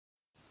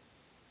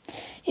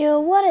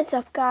Yo, what is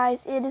up,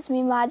 guys? It is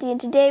me, Maddie,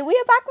 and today we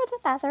are back with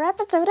another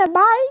episode of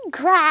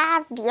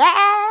Minecraft.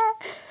 Yeah,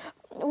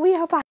 we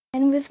are back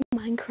again with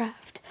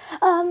Minecraft.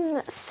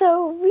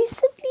 So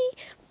recently,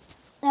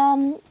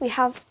 we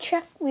have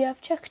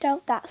checked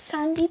out that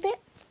sandy bit,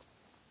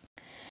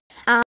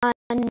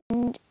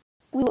 and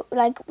we were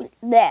like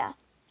there.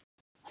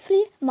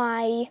 Hopefully,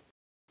 my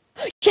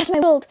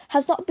world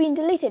has not been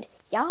deleted.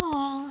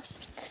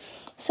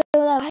 Yes. So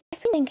I've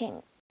been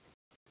thinking,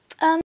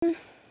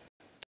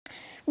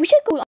 we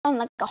should go on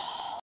like a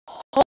whole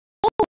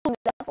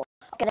level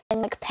of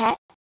getting like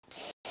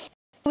pets.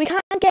 We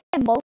can't get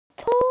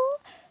multiple,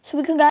 so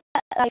we can get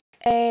like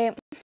a.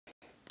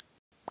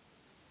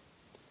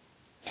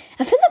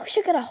 I feel like we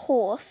should get a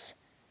horse.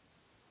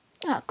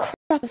 Oh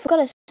crap! I forgot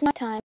it's night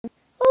time.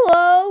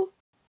 Hello.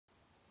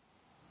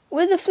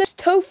 With the flips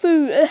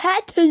tofu.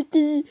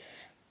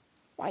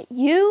 Right,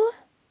 you.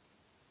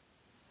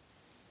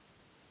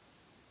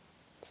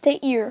 Stay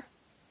here.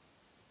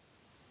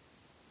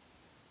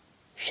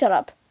 Shut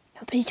up.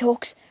 Nobody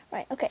talks.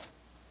 Right, okay.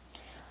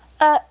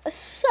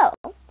 So.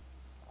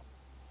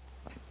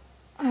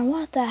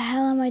 What the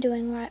hell am I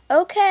doing right?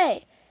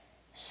 Okay.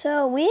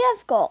 So we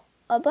have got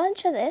a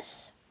bunch of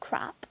this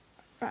crap.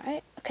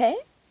 Right, okay.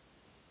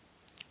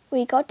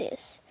 We got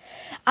this.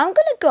 I'm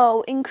gonna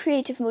go in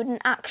creative mode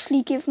and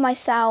actually give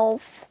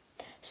myself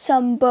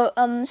some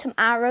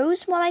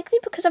arrows more likely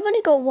because I've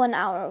only got one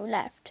arrow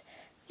left.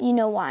 You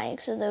know why?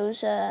 Because of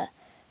those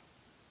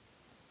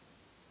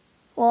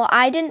well,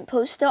 I didn't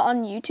post it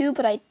on YouTube,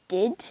 but I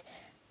did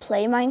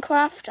play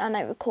Minecraft and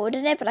I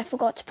recorded it, but I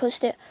forgot to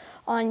post it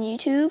on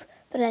YouTube.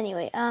 But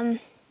anyway,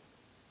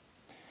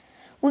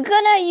 we're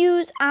gonna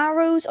use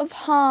arrows of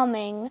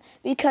harming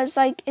because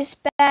like it's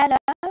better.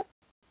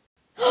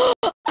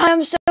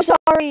 I'm so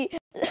sorry.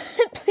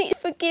 Please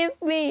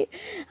forgive me.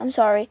 I'm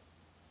sorry.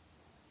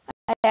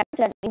 I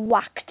accidentally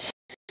whacked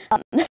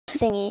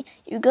thingy.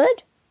 You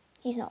good?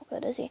 He's not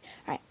good, is he?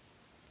 Right.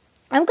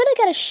 I'm gonna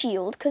get a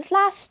shield because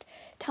last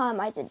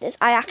time I did this,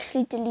 I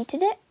actually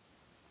deleted it.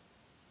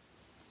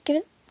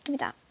 Give me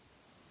that.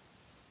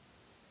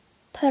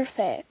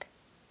 Perfect.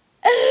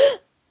 Oh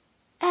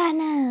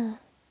no.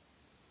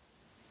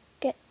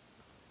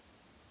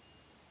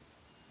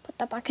 Put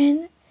that back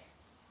in.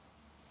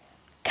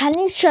 Can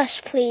you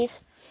shush,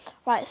 please?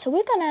 Right, so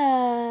we're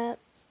gonna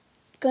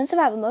go in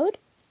survival mode.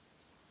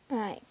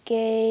 Alright,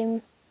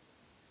 game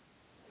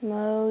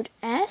mode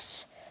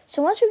S.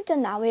 So once we've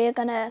done that, we're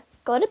gonna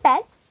go to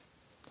bed.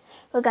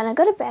 We're gonna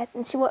go to bed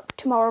and see what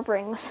tomorrow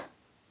brings.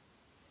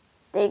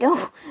 There you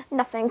go.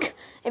 Nothing.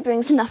 It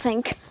brings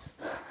nothing.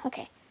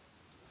 Okay.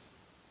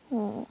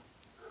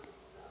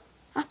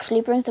 Actually,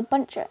 it brings a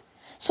bunch of...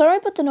 Sorry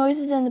about the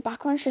noises in the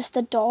background. It's just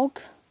a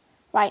dog.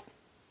 Right.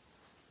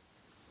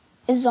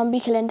 It's zombie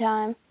killing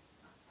time.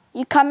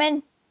 You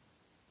coming?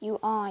 You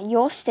are.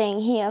 You're staying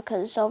here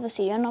because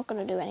obviously you're not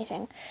going to do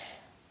anything.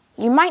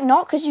 You might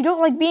not because you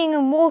don't like being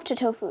in water,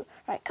 Tofu.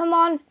 Right, come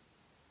on.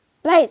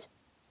 Blaze.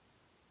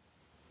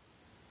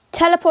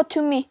 Teleport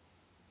to me.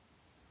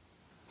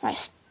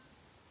 Right.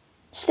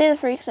 Stay the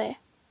freak there.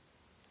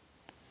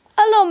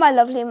 Hello, my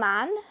lovely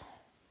man.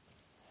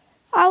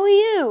 How are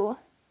you?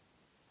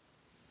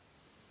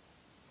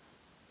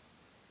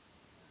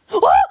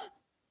 Oh!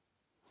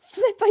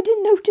 Flip, I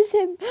didn't notice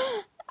him.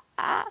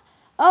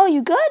 Oh,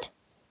 you good?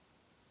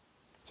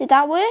 Did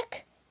that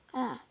work?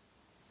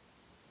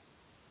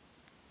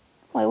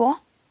 Wait,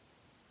 what?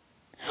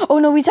 Oh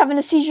no, he's having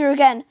a seizure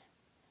again.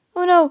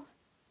 Oh no.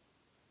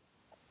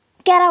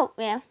 Get out,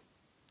 yeah.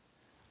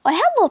 Oh,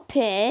 hello,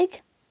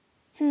 pig.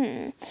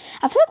 I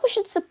feel like we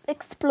should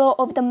explore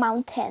over the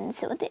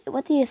mountains.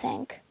 What do you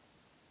think?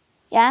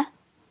 Yeah?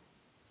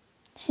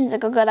 Seems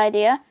like a good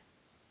idea.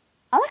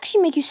 I'll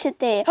actually make you sit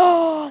there.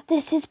 Oh,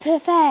 this is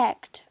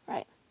perfect.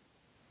 Right.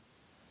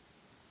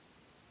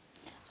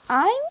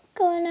 I'm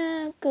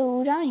gonna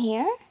go down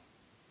here.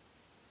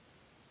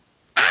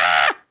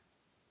 Ah!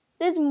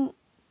 There's...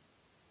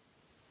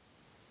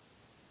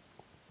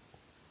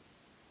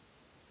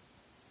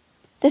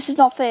 This is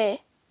not fair.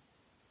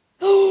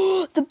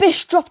 Oh, the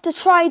bish dropped a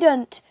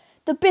trident.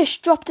 The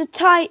bish dropped a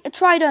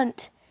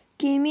trident.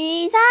 Give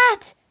me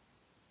that.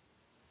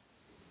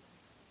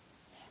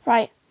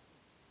 Right.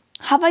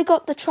 Have I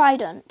got the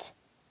trident?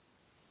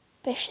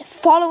 Bish, they're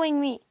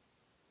following me.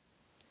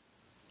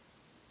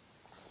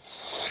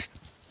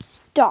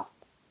 Stop.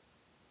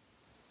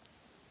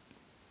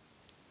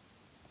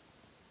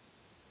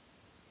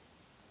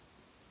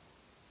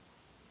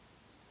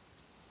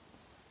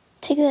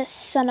 Take this,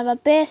 son of a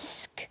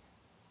bisque.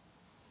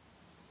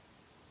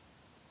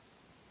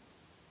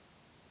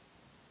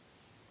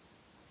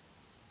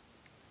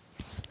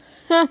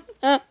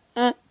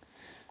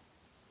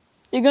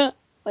 You got...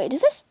 Wait,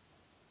 does this...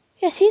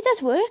 Yeah, see, it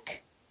does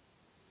work.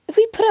 If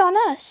we put it on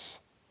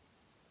us.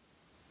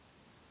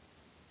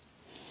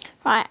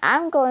 Right,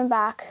 I'm going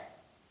back.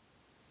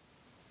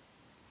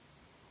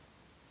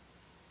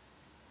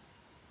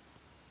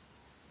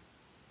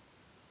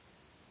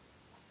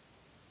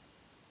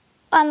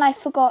 And I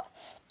forgot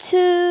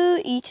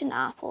to eat an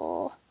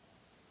apple.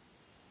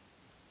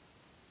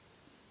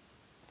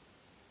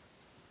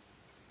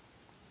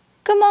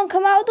 Come on,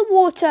 come out of the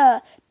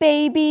water,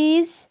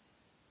 babies.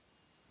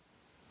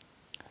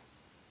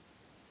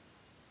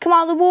 Come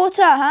out of the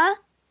water, huh?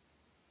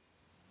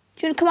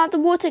 Do you want to come out of the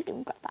water?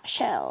 Grab that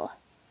shell.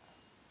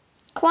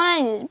 Come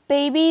on,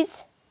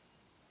 babies.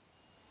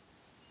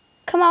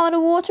 Come out of the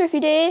water if you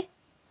dare.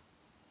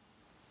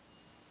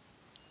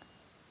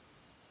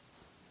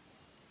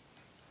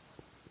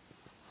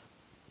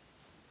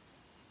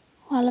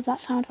 Oh, I love that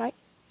sound, right?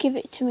 Give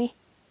it to me.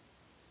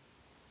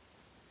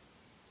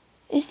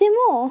 Is there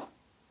more?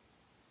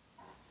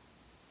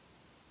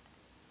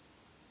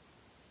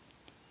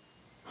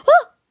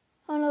 Oh!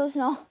 Oh no, there's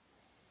not.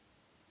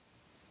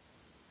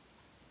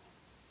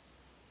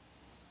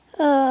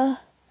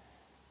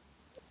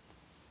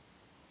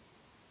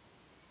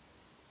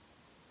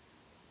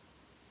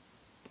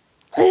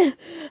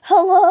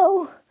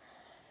 Hello.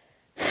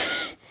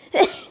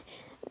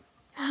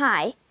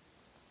 Hi.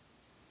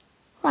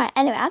 Right,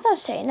 anyway, as I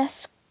was saying,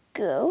 let's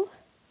go.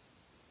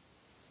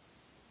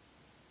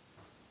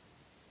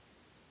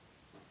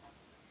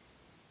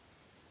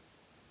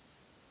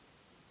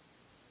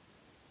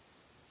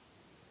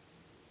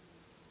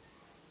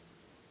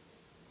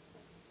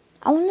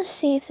 I want to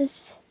see if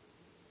there's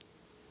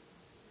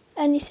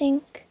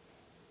anything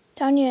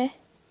down here.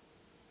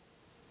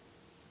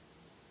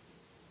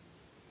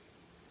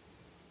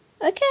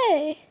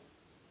 Okay.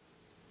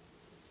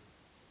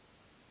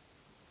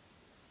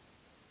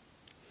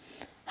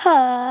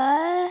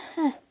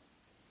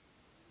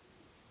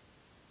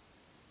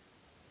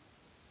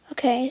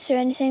 Okay, is there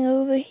anything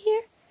over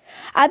here?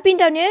 I've been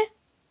down here.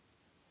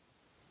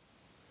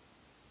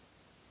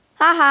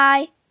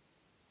 Hi.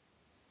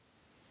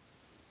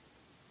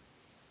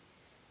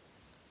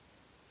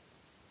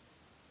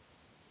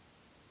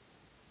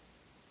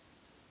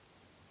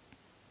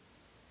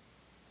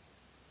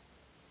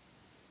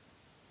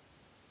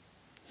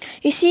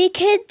 You see,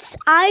 kids,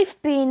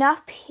 I've been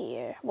up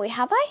here. Wait,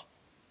 have I?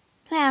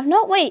 I have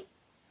not. Wait.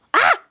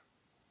 Ah!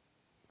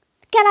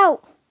 Get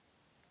out.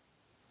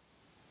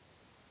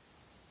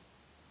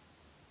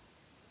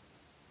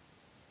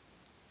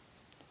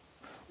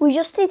 We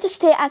just need to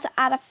stay at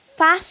a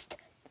fast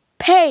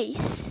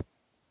pace.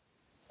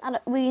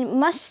 We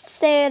must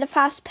stay at a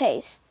fast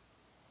pace.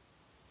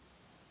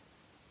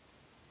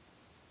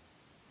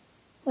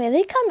 Where are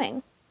they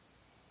coming?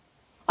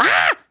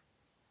 Ah!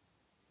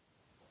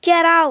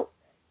 Get out.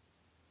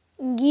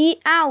 Get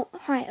out.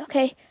 Right,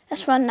 okay.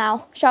 Let's run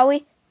now, shall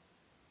we?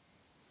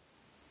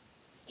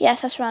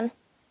 Yes, let's run.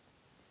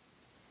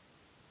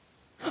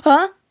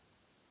 Huh?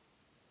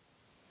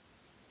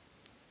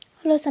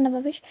 Hello, son of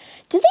a bitch.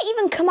 Did they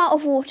even come out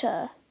of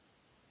water?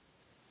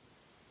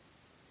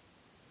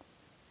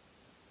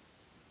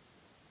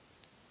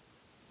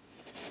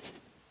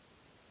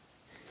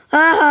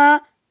 Uh-huh.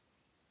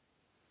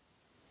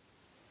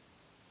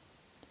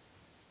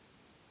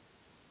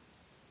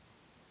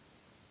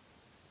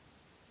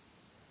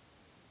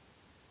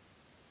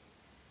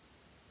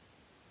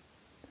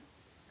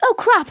 Oh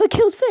crap, I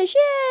killed fish,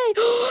 yay!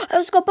 I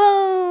just got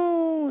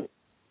bone!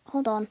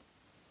 Hold on.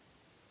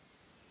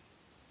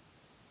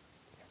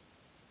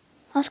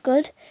 That's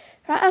good.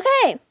 Right,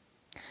 okay.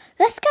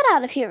 Let's get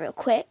out of here real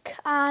quick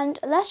and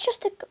let's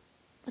just...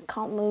 I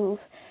can't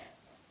move.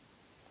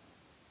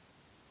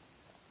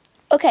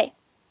 Okay.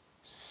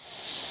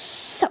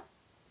 So.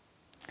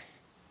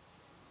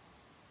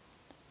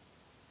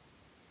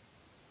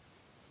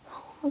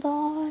 Hold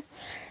on.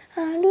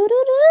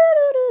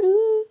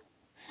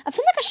 I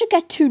feel like I should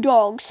get 2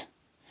 dogs.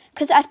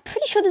 Because I'm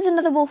pretty sure there's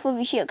another wolf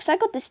over here. Because I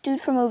got this dude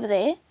from over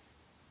there.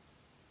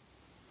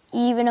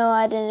 Even though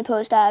I didn't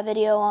post that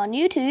video on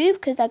YouTube.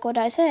 Because like what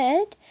I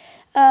said.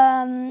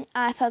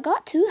 I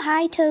forgot to.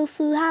 Hi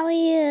Tofu, how are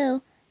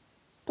you?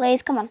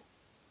 Blaze, come on.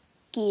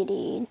 Get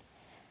in.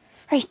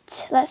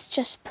 Right, let's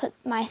just put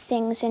my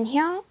things in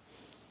here.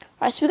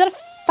 Right, so we got a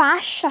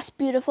fash. That's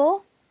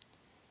beautiful.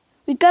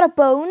 We got a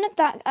bone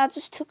that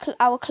adds to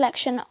our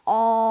collection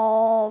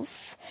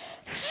of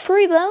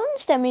 3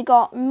 bones. Then we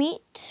got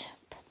meat,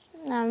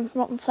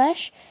 rotten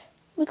flesh.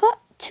 We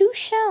got 2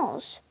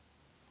 shells,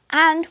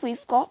 and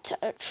we've got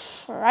a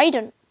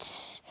trident.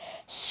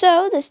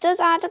 So this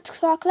does add up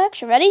to our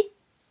collection. Ready?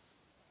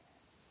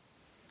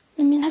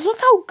 I mean,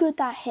 look how good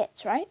that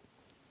hits, right?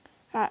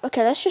 Right.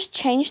 Okay, let's just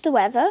change the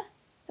weather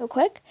real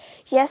quick.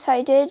 Yes,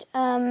 I did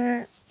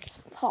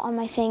put on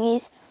my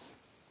thingies.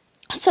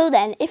 So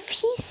then, if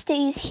he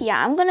stays here,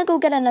 I'm going to go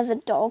get another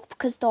dog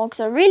because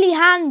dogs are really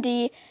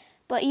handy.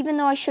 But even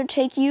though I should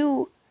take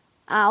you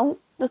out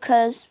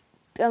because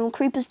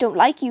creepers don't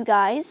like you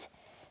guys.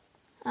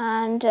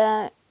 And,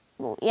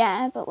 well,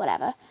 yeah, but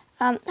whatever.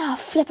 Oh,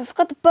 flip, I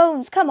forgot the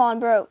bones. Come on,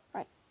 bro.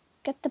 Right,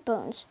 get the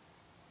bones.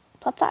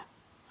 Plop that.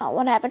 Oh,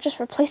 whatever,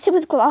 just replace it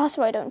with glass,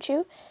 why don't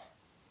you?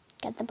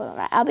 Get the bone.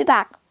 Right, I'll be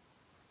back.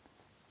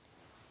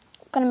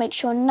 Gonna make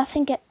sure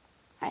nothing get...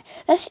 Right,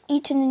 let's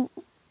eat an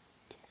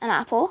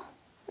apple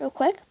real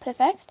quick.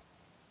 Perfect.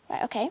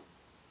 Right, okay.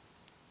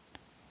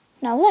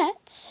 Now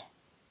let's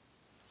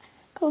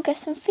go get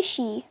some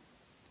fishy.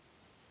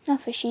 No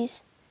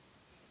fishies.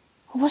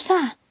 Oh, what's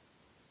that?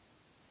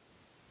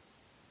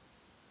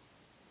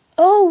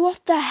 Oh, what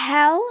the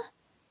hell?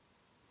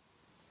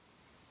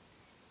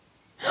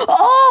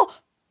 Oh!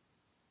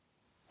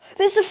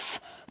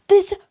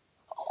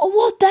 Oh,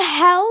 what the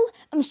hell?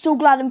 I'm so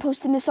glad I'm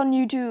posting this on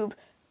YouTube.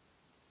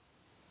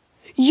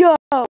 Yo!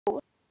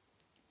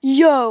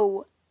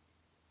 Yo!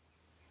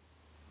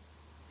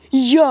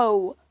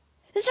 Yo!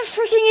 There's a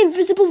freaking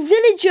invisible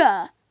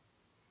villager!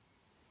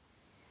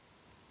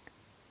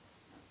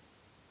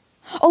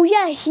 Oh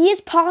yeah,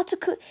 he's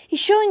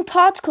showing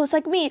particles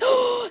like me.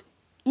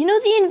 You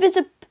know there's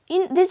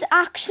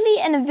actually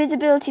an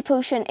invisibility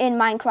potion in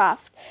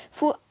Minecraft.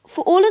 For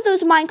all of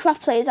those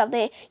Minecraft players out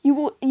there, you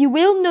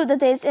will know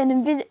that there's an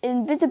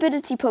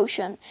invisibility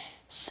potion.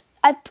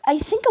 I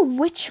think a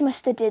witch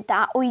must have did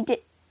that, or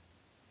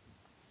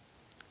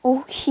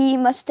he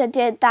must have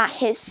did that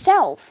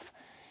himself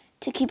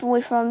to keep away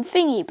from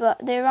thingy.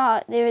 But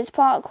there is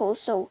particles,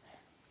 so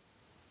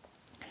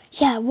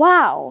yeah.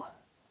 Wow.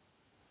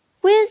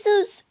 Where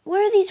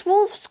are these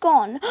wolves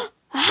gone?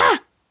 Aha!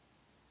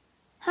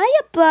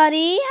 Hiya,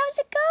 buddy. How's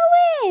it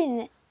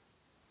going?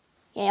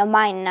 Yeah, you're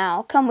mine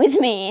now. Come with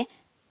me.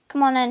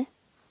 Come on in.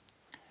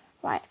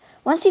 Right.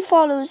 Once he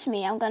follows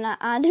me, I'm going to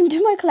add him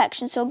to my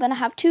collection. So I'm going to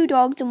have 2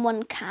 dogs and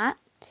 1 cat.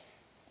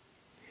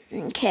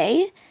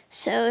 Okay.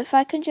 So if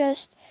I can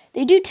just...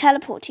 They do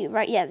teleport to you,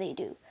 right? Yeah, they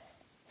do.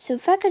 So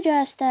if I could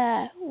just...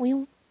 What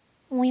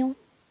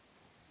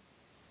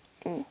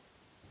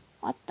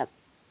the...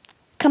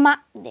 Come on.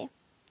 There.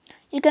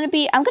 I'm going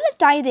to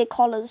dye their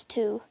collars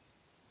too.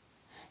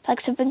 Like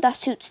something that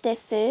suits their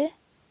fur.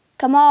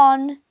 Come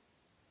on.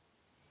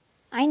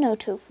 I know,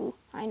 Tofu.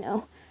 I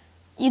know.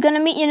 You're going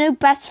to meet your new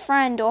best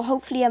friend, or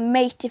hopefully a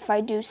mate, if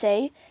I do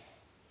say.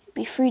 It'd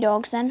be 3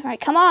 dogs then. Right,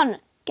 come on.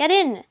 Get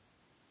in.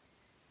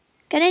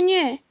 Get in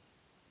here.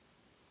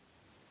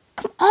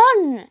 Come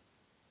on.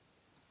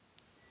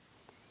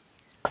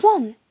 Come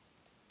on.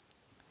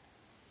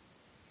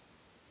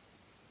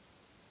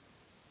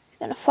 You're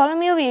going to follow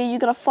me over here. You're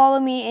going to follow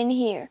me in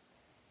here.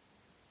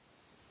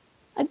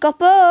 I got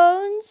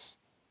bones.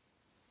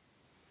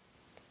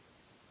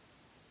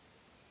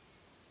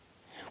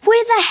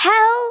 Where the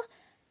hell?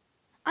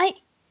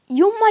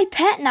 You're my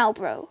pet now,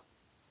 bro.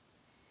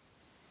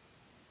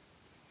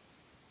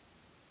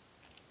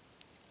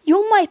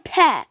 You're my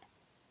pet.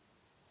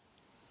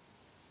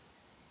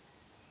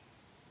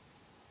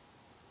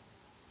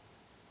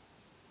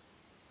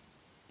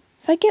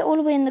 If I get all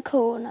the way in the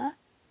corner.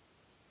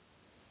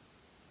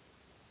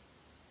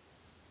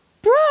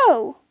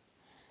 Bro!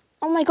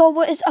 Oh my god,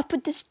 what is up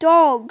with this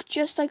dog?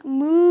 Just like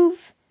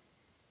move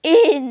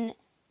in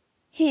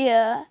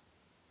here.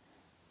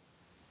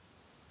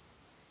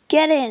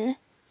 Get in.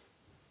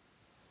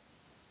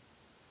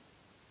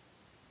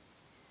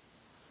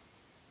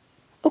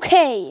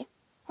 Okay,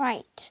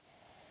 right.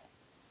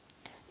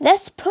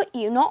 Let's put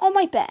you not on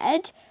my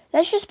bed.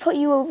 Let's just put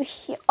you over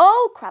here.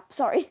 Oh crap,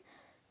 sorry.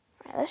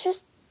 Right, let's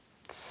just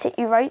sit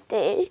you right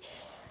there.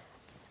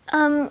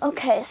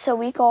 Okay, so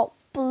we got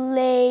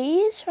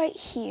Blaze right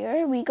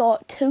here. We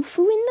got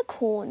Tofu in the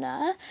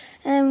corner.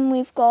 And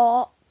we've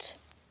got...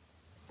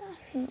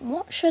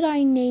 What should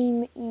I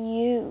name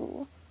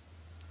you?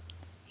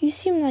 You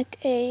seem like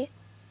a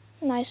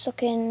nice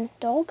looking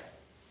dog.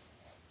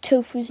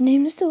 Tofu's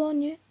name is still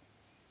on you.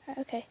 Right,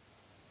 okay.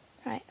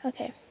 Right,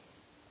 okay.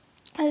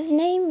 Let's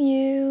name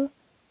you...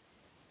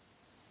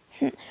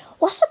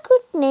 What's a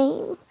good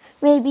name?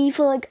 Maybe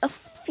for like a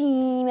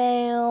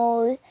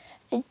female...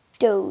 A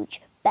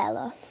Doge.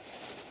 Bella.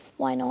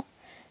 Why not?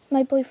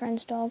 My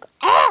boyfriend's dog.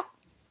 Ah!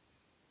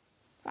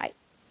 Right.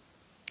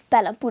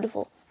 Bella,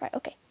 beautiful. Right,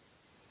 okay.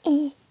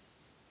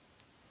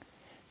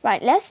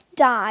 Right, let's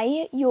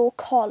dye your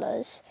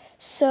collars.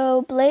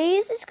 So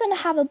Blaze is going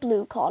to have a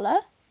blue collar.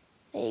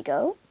 There you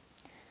go.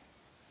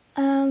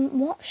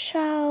 What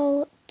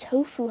shall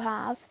Tofu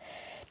have?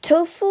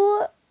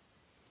 Tofu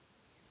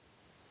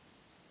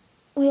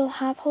will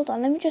have... Hold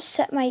on, let me just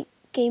set my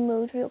game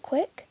mode real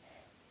quick.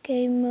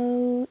 Game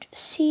mode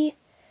C.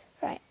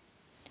 Right.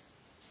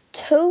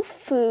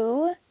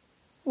 Tofu's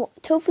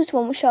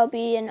one shall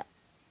be an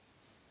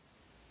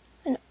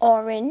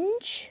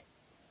orange.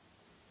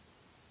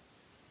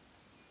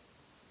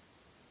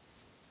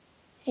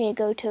 Here you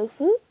go,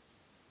 Tofu.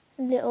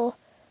 Little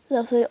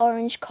lovely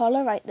orange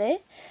collar right there.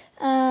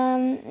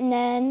 And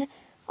then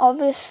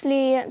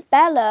obviously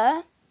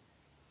Bella.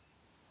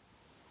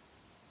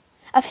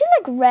 I feel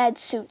like red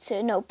suits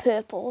her. No,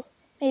 purple.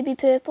 Maybe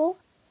purple.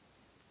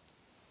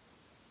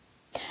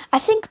 I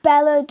think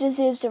Bella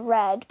deserves a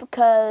red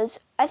because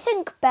I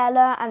think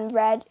Bella and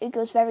red, it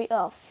goes very...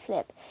 Oh,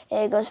 flip.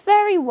 It goes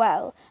very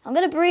well. I'm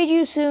going to breed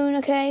you soon,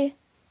 okay?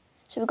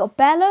 So we've got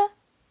Bella,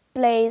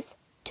 Blaze,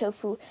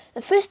 Tofu.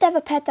 The first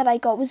ever pet that I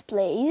got was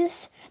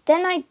Blaze.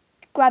 Then I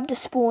grabbed a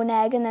spawn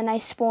egg and then I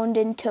spawned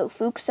in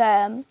Tofu because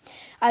I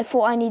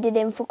thought I needed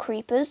him for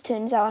creepers.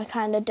 Turns out I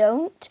kind of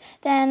don't.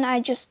 Then I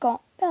just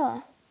got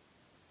Bella.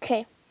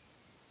 Okay.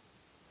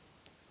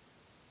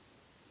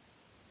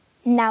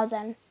 Now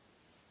then.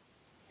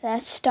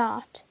 Let's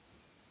start.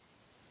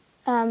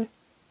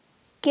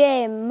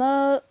 Game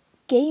mode.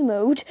 Game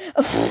mode.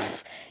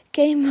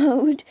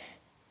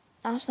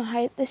 That's not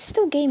how. There's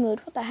still game mode.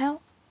 What the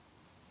hell?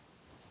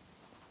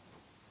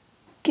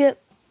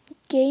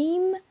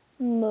 Game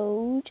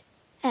mode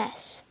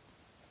S.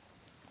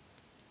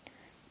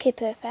 Okay,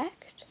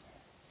 perfect.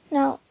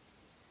 Now,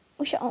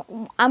 we should.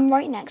 Oh, I'm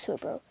right next to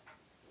it, bro.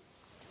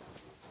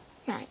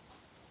 Right.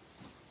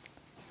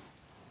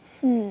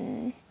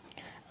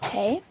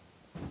 Okay.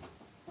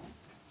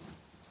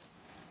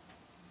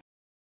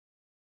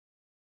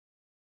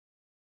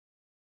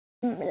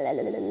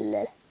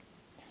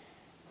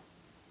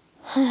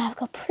 I've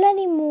got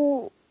plenty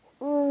more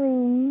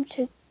room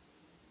to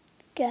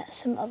get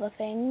some other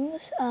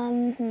things.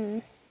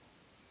 Hi.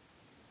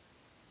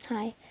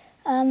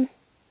 I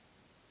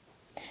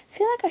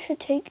feel like I should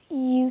take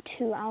you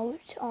two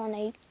out on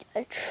a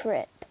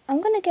trip.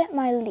 I'm gonna get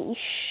my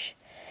leash.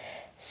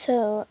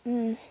 So,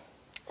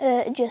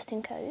 just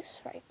in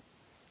case, right.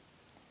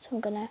 So I'm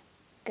gonna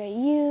get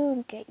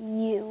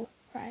you,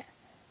 right.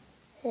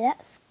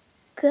 Let's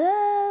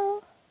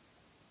go.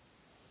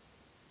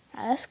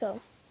 Right, let's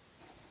go.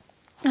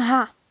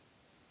 Aha.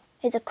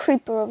 There's a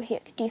creeper over here.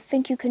 Do you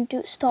think you can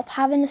stop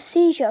having a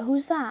seizure?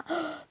 Who's that?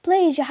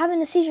 Blaze, you're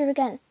having a seizure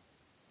again.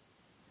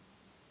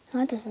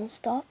 That doesn't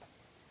stop.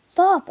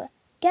 Stop!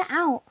 Get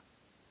out!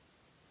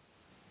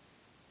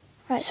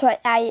 Right, so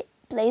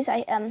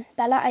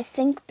Bella, I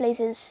think Blaze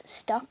is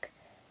stuck.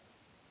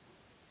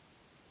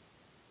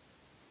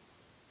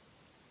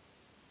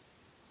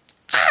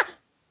 Ah!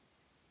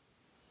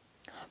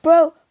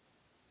 Bro!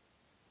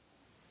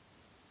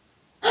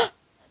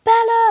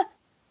 Bella!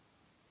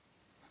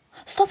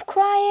 Stop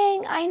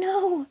crying! I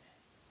know!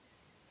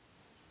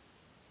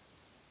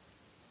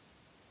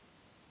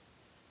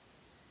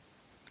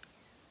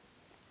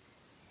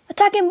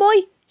 Attack him,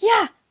 boy!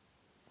 Yeah!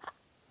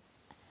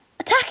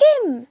 Attack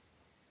him!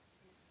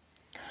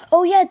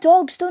 Oh yeah,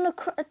 dogs don't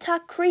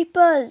attack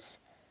creepers.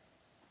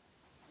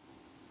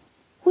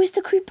 Where's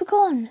the creeper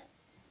gone?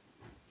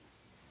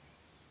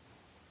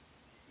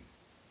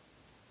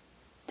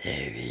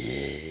 There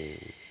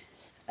he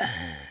is.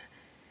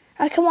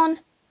 Alright, come on.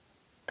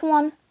 Come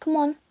on, come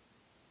on.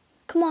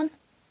 Come on.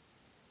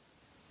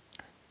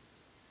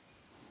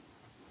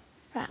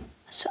 Right,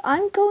 so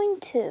I'm going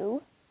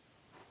to...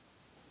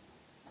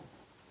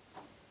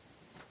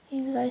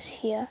 You guys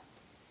here.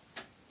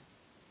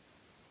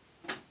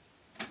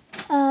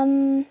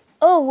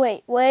 Oh,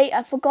 wait,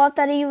 I forgot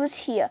that he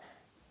was here.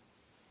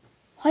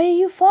 Why are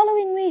you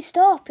following me?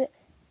 Stop it.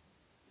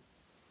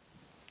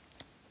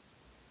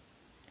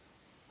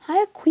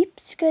 Hi,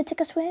 creeps. You gonna take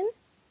a swim?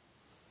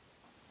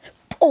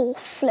 Oh,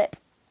 flip.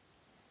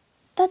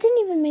 That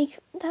didn't even make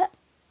that.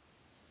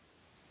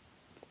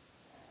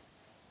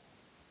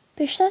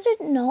 Bitch, that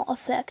did not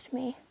affect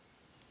me.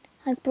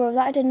 Like, bro,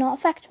 that did not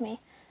affect me.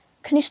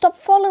 Can you stop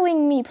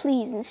following me,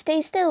 please, and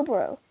stay still,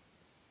 bro?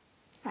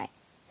 Right.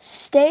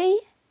 Stay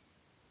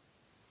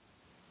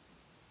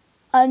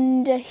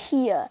under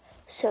here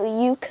so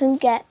you can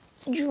get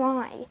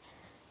dry.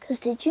 Because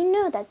did you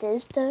know that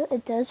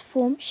it does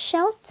form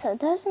shelter,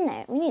 doesn't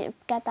it? We need to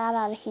get that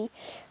out of here.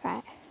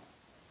 Right.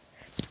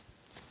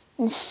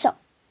 And so,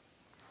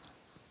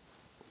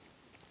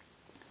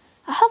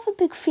 I have a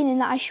big feeling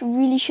that I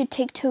really should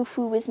take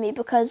Tofu with me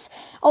because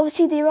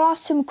obviously there are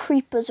some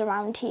creepers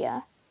around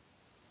here.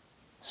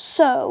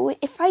 So,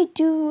 if I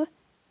do...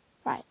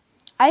 Right.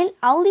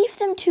 I'll leave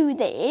them two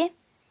there.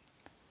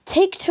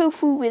 Take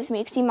Tofu with me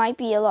because he might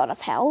be a lot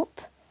of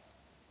help.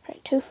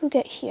 Right, Tofu,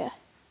 get here.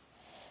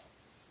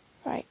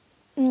 Right,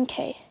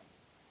 okay.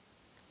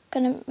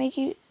 Gonna make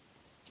you...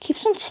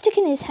 Keeps on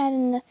sticking his head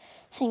in the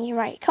thingy.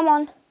 Right, come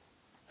on.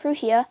 Through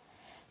here.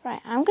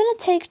 Right, I'm gonna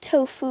take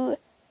Tofu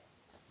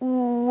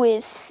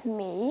with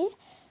me.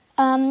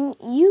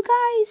 You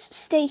guys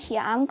stay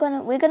here.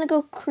 We're gonna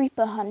go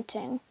creeper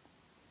hunting.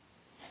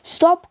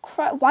 Stop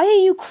crying. Why are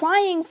you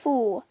crying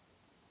for?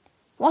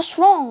 What's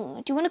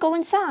wrong? Do you want to go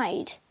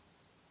inside?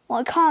 Well,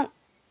 I can't.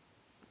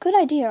 Good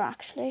idea,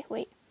 actually.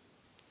 Wait.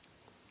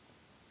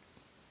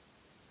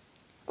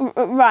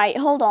 Right,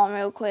 hold on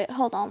real quick.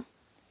 Hold on.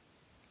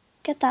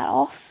 Get that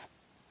off.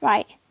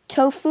 Right.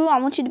 Tofu, I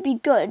want you to be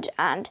good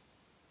and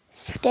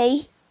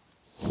stay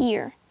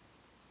here.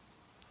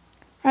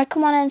 Right,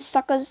 come on in,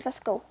 suckers. Let's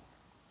go.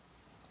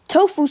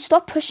 Tofu,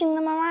 stop pushing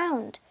them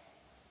around.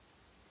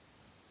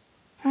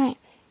 Right.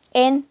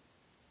 In.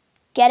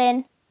 Get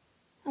in.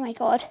 Oh my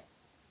god.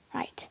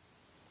 Right.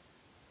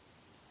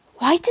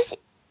 Why does it...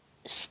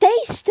 Stay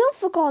still,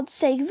 for God's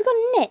sake. Have you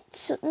got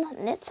nits? Not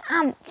nits,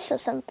 ants or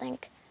something.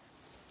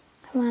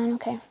 Come on,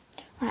 okay.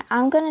 Right,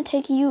 I'm going to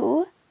take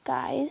you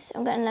guys.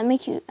 I'm going to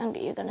make you...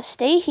 You're going to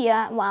stay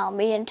here while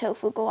me and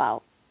Tofu go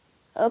out.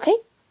 Okay?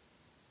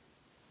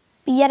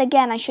 But yet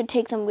again, I should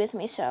take them with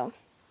me, so...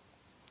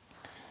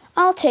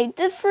 I'll take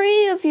the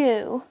three of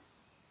you.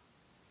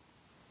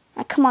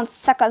 Right, come on,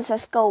 suckers,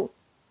 let's go.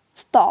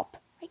 Stop.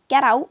 Right,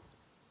 get out.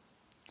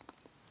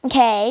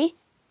 Okay.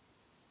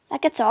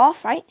 That gets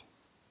off, right?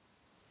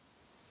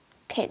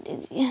 Okay.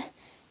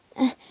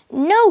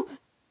 No!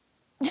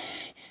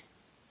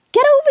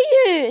 Get over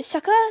here,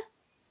 sucker!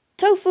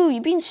 Tofu,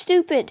 you're being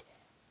stupid.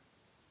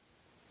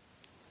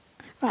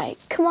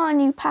 Right, come on,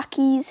 you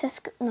packies.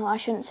 No, I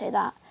shouldn't say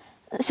that.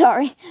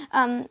 Sorry.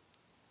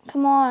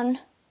 Come on,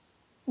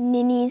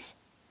 ninnies.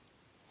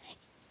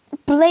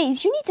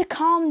 Blaze, you need to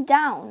calm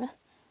down.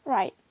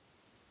 Right.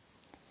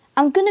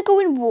 I'm going to go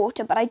in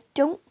water, but I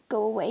don't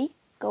go away.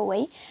 Go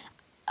away.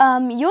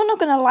 You're not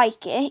going to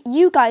like it.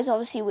 You guys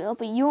obviously will,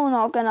 but you're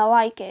not going to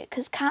like it.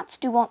 Because cats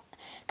do want...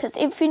 Because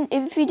if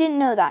you didn't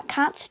know that,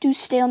 cats do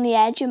stay on the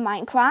edge in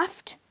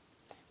Minecraft.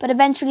 But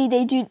eventually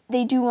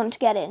they do want to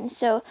get in.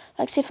 So,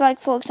 like, say,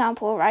 for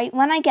example, right,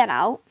 when I get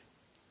out,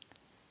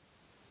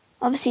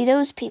 obviously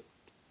those people,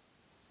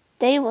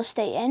 they will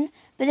stay in.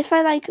 But if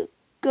I, like,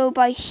 go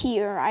by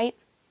here, right,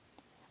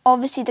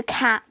 obviously the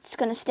cat's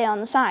going to stay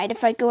on the side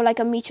if I go, like,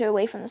 a meter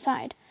away from the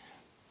side.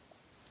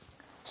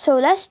 So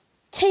let's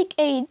take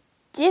a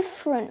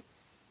different...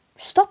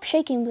 Stop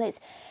shaking,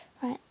 Blaze.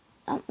 Right,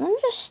 I'm going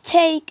to just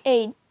take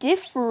a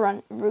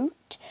different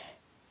route.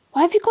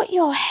 Why have you got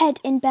your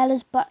head in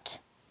Bella's butt?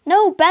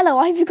 No, Bella,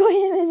 why have you got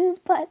him in his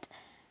butt?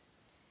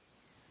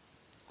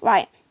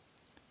 Right.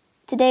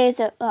 Today is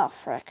a... Oh,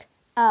 frick.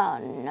 Oh,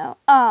 no.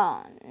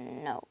 Oh,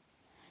 no.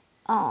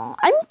 Oh,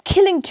 I'm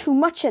killing too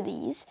much of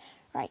these.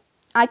 Right.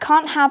 I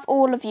can't have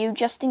all of you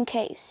just in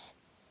case.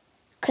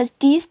 Because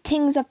these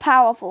things are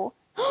powerful.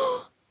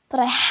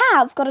 But I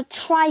have got a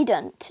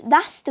trident.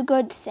 That's the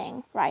good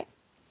thing. Right.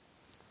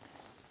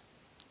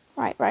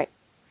 Right.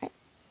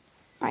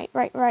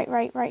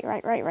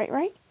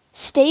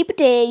 Stay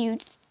there,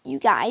 you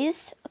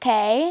guys.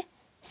 Okay.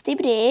 Stay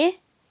there.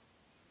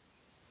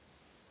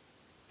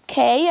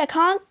 Okay, I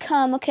can't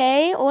come,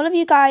 okay? All of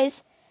you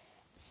guys,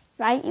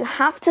 right, you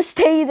have to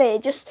stay there.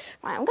 Just,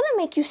 right, I'm going to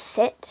make you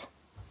sit.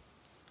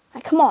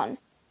 Right, come on.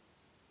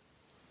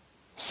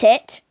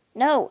 Sit.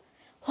 No.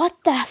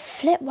 What the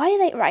flip? Why are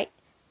they, right.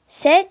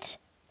 Sit,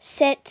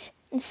 sit,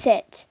 and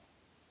sit.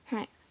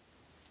 Right.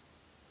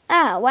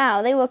 Ah,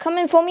 wow, they were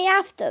coming for me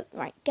after.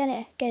 Right, get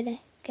in.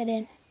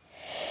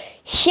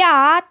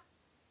 Yeah.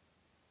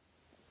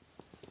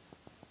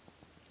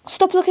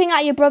 Stop looking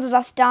at your brother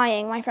that's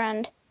dying, my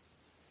friend.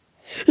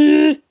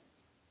 Oh,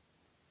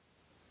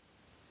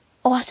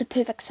 that's a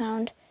perfect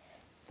sound.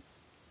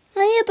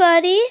 Hiya,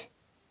 buddy.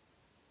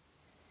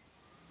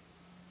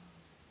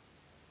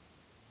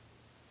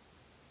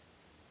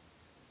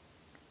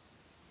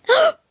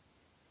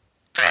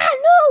 Ah,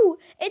 no!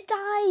 It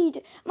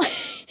died.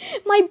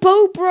 My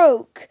bow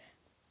broke.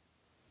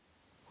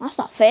 That's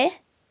not fair.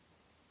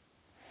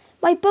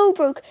 My bow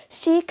broke.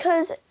 See,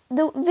 because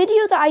the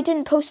video that I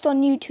didn't post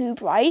on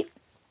YouTube, right?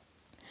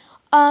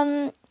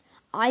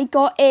 I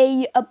got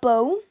a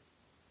bow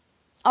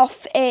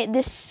off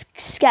these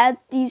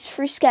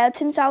 3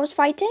 skeletons I was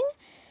fighting.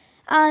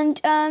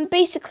 And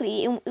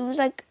basically, it was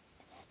like,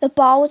 the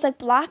bar was like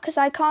black, because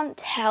I can't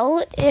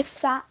tell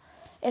if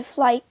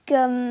like,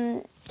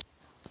 you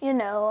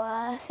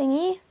know,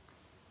 thingy.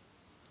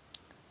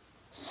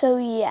 So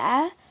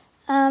yeah,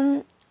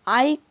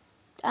 I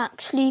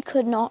actually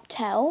could not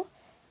tell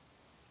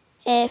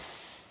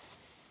if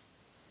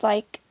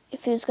it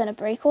was going to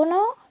break or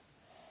not.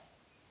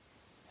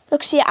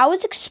 Look, see, I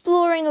was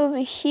exploring over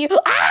here.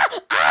 Ah!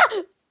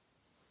 Ah!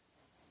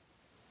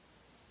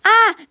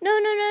 Ah! No.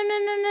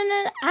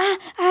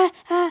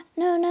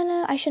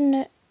 No. I shouldn't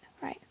have.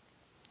 Right.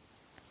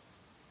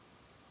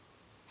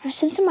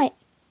 Since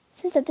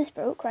this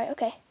broke, right,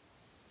 okay.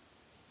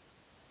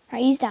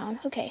 Right, he's down.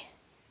 Okay.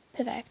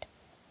 Perfect.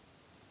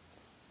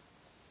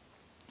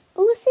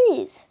 Who's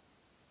this?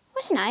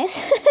 That's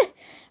nice.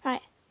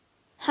 Right.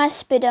 Hi,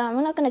 Spider.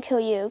 I'm not going to kill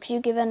you because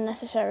you give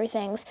unnecessary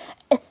things.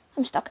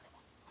 I'm stuck.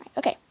 Right,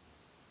 okay.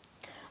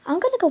 I'm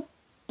going to go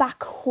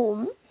back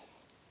home.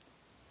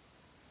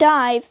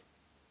 Dive.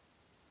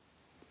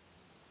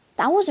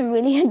 That wasn't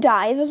really a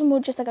dive. It was more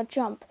just like a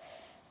jump.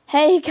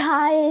 Hey,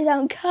 guys,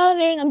 I'm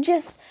coming. I'm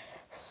just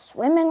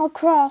swimming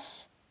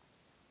across.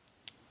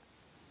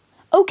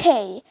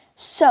 Okay,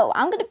 so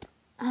I'm going to...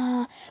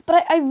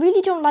 but I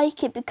really don't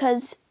like it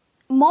because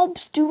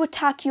mobs do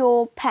attack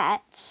your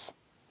pets.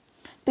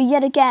 But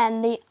yet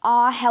again, they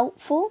are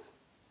helpful.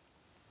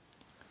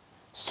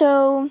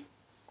 So,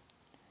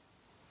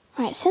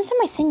 right, since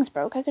my things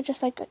broke, I could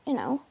just, like, you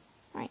know,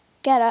 right,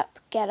 get up.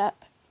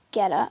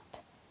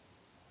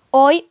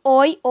 Oi.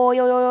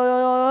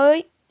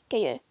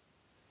 Get you.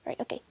 Right,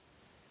 okay.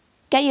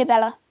 Get you,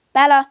 Bella.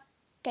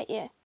 Get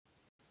you.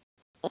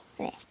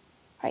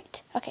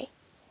 Right, okay.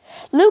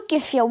 Luke,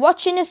 if you're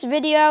watching this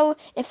video,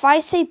 if I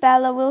say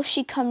Bella, will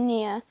she come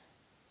near?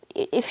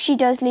 If she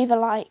does, leave a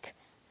like.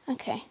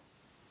 Okay.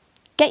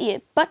 Get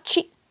you. Butt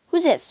cheek.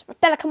 Who's this?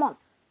 Bella, come on.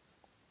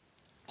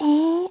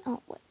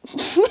 Oh, what? I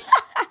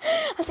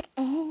was like,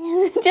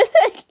 just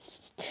like,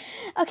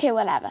 okay,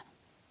 whatever.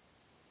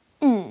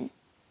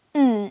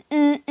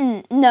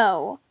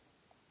 No.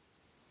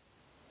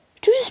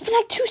 Just be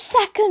like 2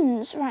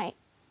 seconds, right?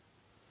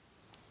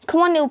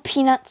 Come on, little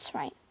peanuts,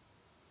 right?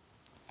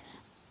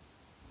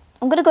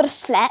 I'm gonna go to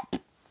sleep.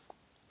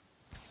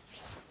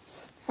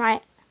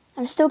 Right.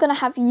 I'm still gonna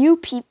have you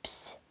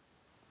peeps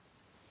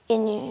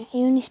in you.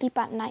 You only sleep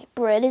at night.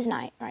 Bro, it is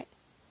night, right?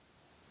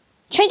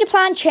 Change a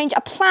plan, change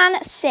a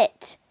plan,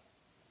 sit.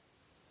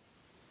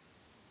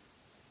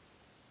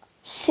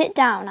 Sit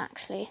down,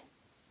 actually.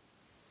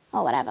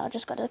 Oh, whatever, I'm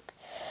just gonna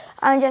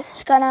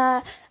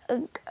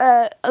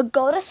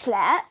go to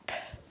sleep.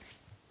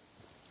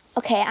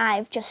 Okay,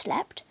 I've just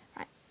slept.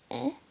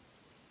 Right.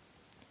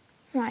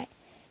 Right.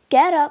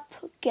 Get up.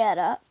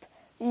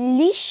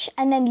 Leash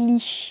and then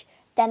leash.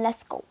 Then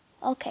let's go.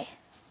 Okay.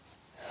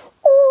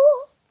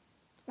 Ooh.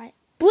 Right.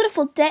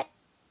 Beautiful day.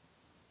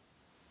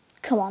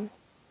 Come on.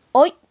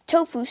 Oi,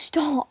 Tofu,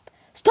 stop.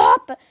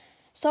 Stop.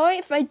 Sorry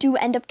if I do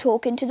end up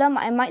talking to them.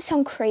 I might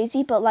sound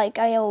crazy, but like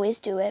I always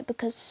do it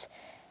because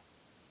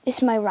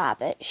it's my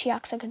rabbit. She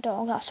acts like a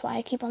dog. That's why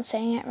I keep on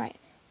saying it. Right.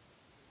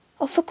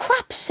 Oh, for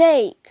crap's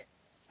sake.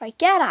 Right,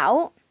 get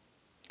out.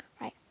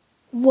 Right.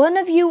 One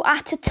of you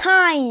at a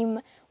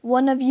time.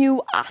 One of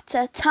you at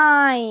a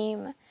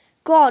time.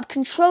 God,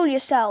 control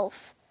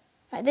yourself.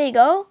 Right, there you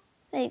go.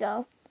 There you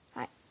go.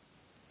 Right.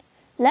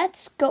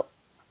 Let's go.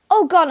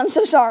 Oh, God, I'm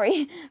so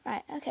sorry.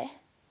 Right, okay.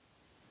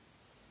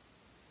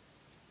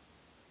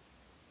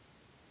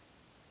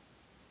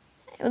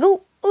 There we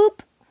go.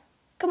 Oop.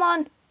 Come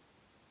on.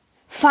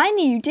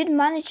 Finally, you did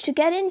manage to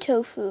get in,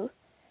 Tofu.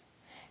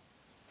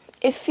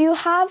 If you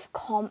have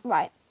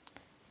right.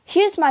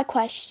 Here's my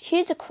question.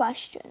 Here's a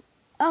question.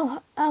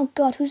 Oh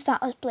God, who's that?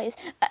 Oh, Blaze.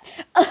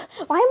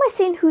 Why am I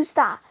saying who's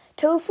that?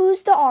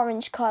 Tofu's the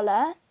orange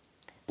colour,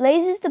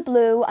 Blaze is the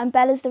blue, and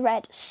Bella's the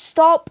red.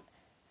 Stop.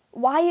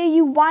 Why are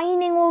you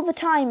whining all the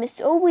time? It's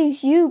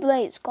always you,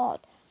 Blaze. God.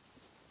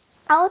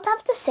 I would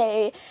have to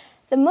say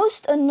the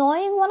most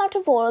annoying one out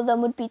of all of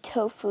them would be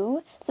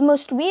Tofu. The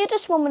most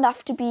weirdest one would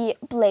have to be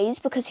Blaze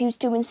because he was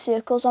doing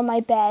circles on my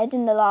bed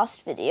in the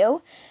last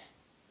video.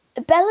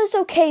 Bella's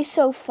okay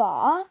so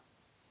far.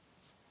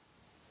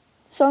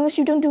 As long as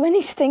you don't do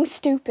anything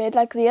stupid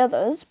like the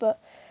others, but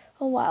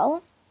oh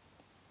well.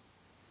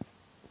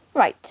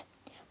 Right.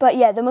 But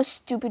yeah, the most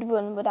stupid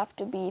one would have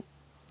to be,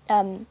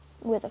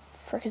 where the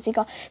frick is he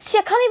gone? See,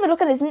 I can't even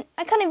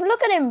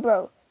look at him,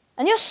 bro.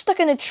 And you're stuck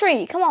in a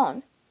tree, come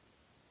on.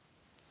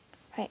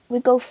 Right, we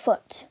go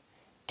foot.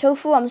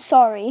 Tofu, I'm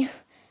sorry.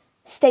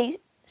 Stay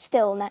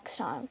still next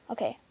time.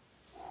 Okay.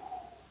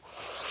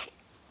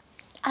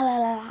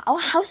 Our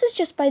house is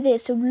just by there,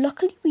 so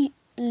luckily we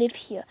live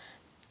here.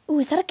 Ooh,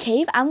 is that a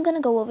cave? I'm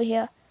gonna go over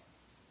here.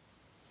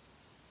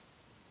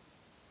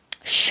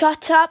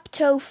 Shut up,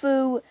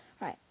 Tofu.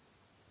 Right.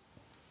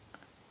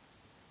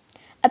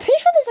 I'm pretty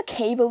sure there's a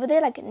cave over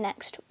there, like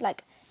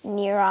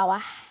near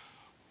our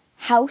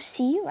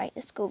housey. Right,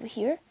 let's go over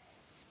here.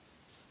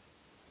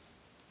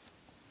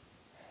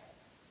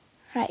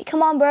 Right,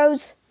 come on,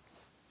 bros.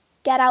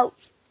 Get out.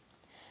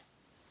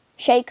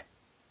 Shake.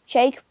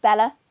 Shake,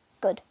 Bella.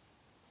 Good.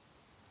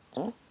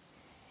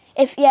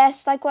 If,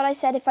 yes, like what I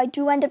said, if I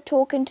do end up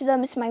talking to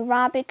them, it's my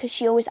rabbit because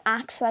she always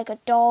acts like a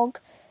dog.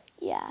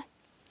 Yeah.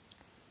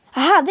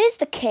 Aha, there's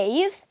the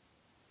cave.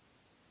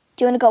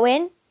 Do you want to go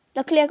in?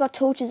 Luckily, I got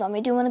torches on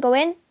me. Do you want to go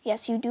in?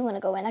 Yes, you do want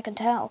to go in, I can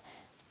tell.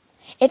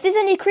 If there's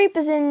any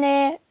creepers in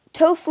there,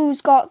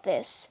 Tofu's got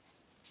this.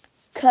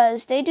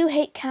 Because they do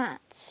hate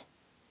cats.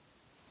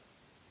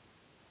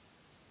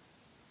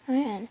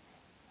 Right.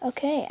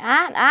 Okay.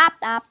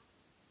 Right.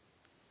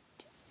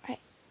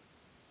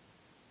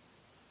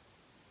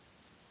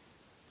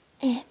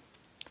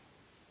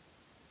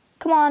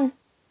 Come on.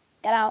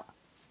 Get out.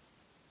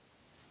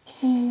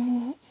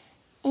 Come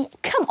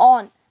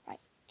on. Right.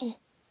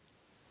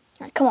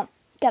 Right. Come on.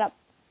 Get up.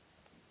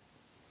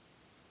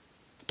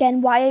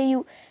 Again, why are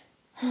you...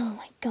 Oh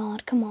my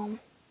God, come on.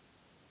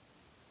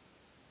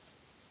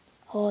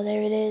 Oh,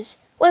 there it is.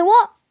 Wait,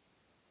 what?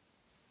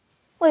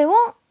 Wait,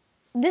 what?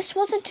 This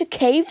wasn't a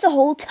cave the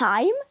whole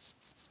time?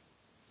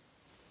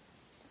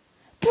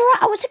 Bruh,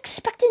 I was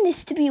expecting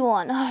this to be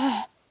one.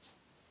 Oh.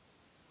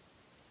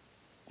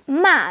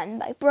 Man,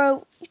 like,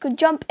 bro, you could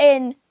jump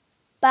in.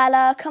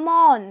 Bella, come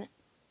on.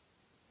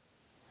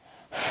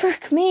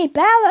 Frick me,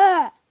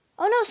 Bella.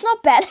 Oh, no, it's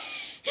not Bella.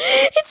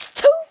 It's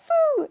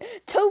Tofu.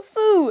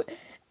 Tofu.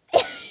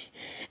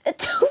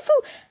 Tofu.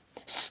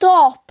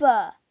 Stop.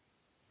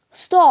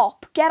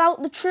 Stop. Get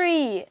out the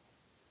tree.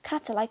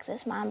 Cats are like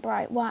this, man.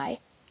 Bright. Why?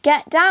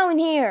 Get down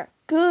here.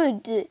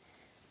 Good.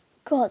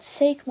 God's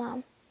sake,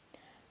 man.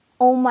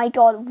 Oh, my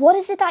God. What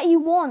is it that you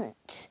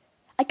want?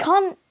 I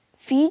can't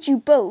feed you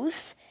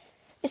both.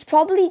 It's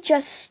probably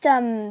just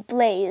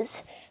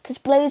Blaze, because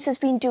Blaze has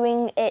been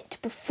doing it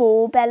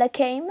before Bella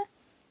came.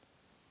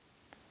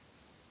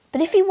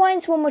 But if he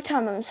whines one more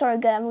time, I'm sorry,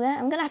 girl,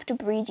 I'm gonna have to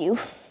breed you.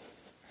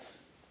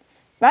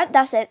 Right,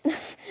 that's it.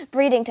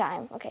 Breeding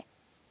time. Okay.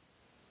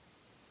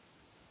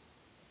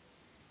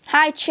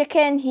 Hi,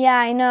 chicken. Yeah,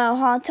 I know.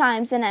 Hard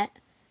times, innit?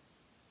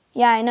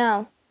 Yeah, I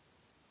know.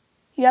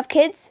 You have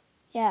kids?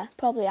 Yeah,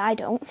 probably I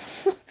don't.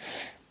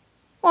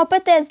 Well, I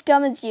bet they're as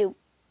dumb as you.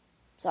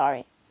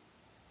 Sorry.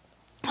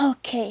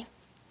 Okay.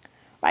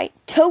 Right.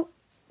 Toe.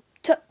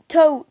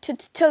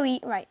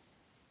 Right.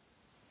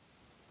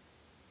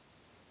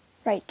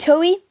 Right.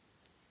 Toey.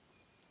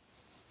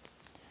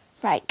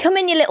 Right. Come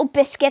in, you little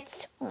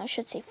biscuits. Well, I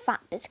should say fat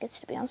biscuits,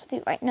 to be honest with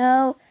you. Right.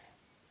 No.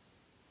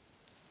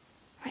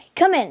 Right,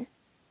 come in.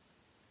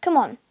 Come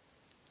on.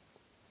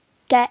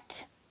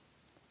 Get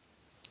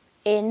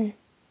inside.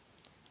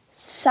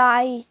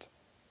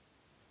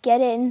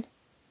 Get in.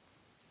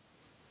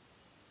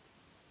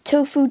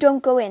 Tofu,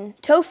 don't go in.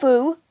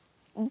 Tofu,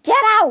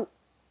 get out.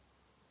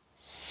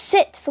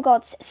 Sit, for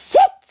God's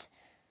sake. Sit!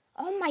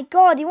 Oh my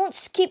God, you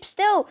won't keep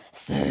still.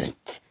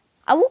 Sit.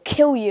 I will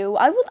kill you.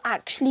 I will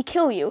actually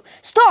kill you.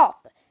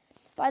 Stop!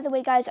 By the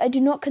way, guys, I do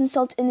not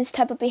consult in this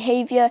type of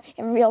behavior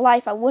in real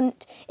life. I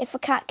wouldn't, if a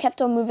cat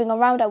kept on moving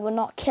around, I would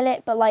not kill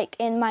it. But like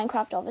in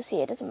Minecraft,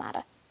 obviously, it doesn't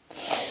matter.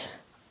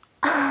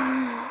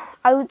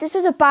 This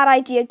is a bad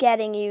idea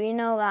getting you, you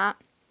know that.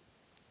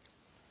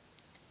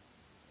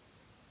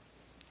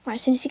 Right,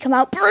 as soon as you come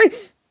out,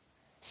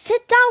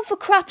 sit down for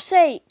crap's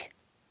sake.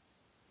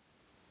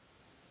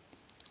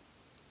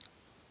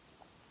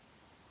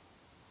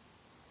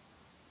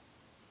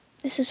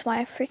 This is why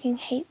I freaking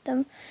hate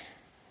them.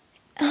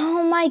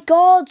 Oh my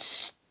God,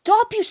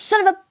 stop, you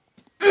son of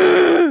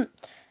a...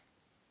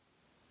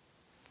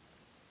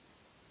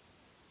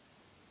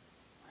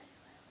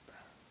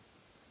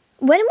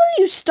 When will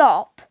you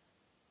stop?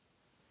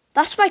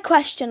 That's my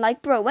question,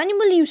 like, bro, when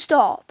will you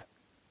stop?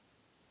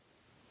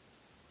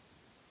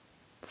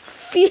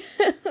 Phew.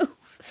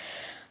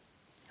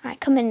 Alright,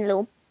 come in,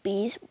 little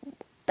bees.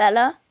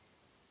 Bella.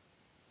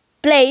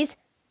 Blaze.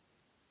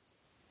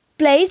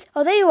 Blaze.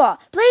 Oh, there you are.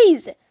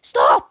 Blaze,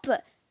 stop.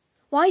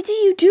 Why do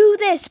you do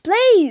this?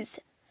 Blaze,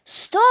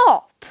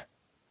 stop.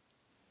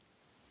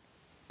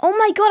 Oh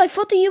my God, I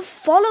thought that you'd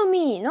follow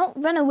me,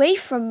 not run away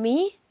from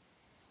me.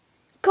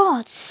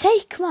 God's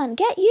sake, man,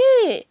 get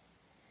you.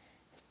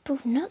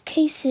 Both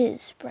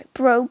nutcases. Right,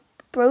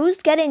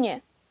 bros, get in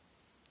you.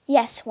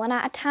 Yes, one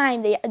at a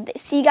time.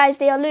 See, guys,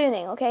 they are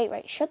learning, okay?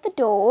 Right, shut the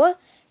door.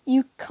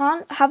 You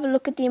can't have a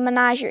look at the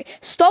menagerie.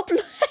 Stop. You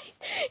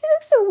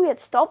look so weird.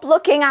 Stop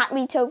looking at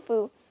me,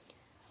 Tofu.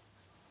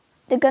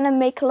 They're going to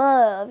make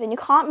love, and you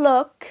can't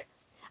look.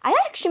 I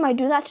actually might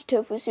do that to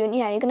Tofu soon.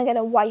 Yeah, you're going to get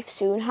a wife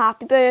soon.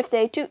 Happy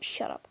birthday to...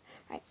 Shut up.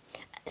 Right.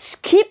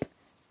 Skip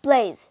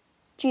Blaze.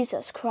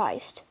 Jesus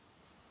Christ.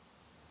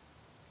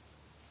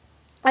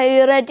 Are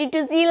you ready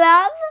to see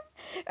love?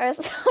 Or,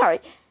 sorry.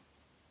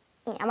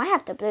 Yeah, I might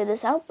have to blur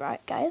this out,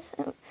 right, guys?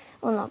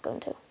 We're not going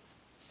to.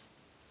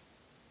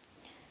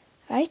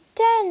 Right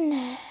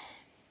then.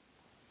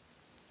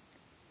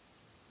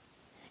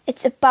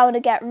 It's about to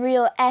get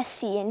real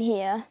essy in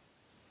here.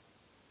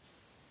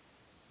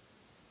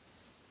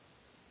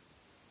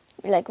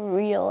 Like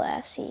real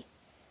essy.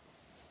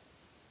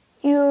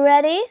 You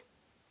ready?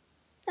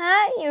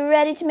 You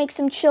ready to make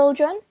some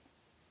children?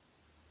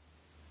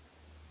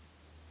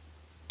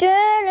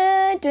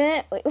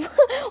 Wait,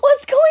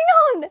 what's going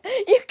on?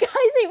 You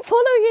guys ain't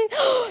following.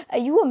 Are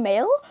you a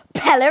male?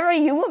 Bella, are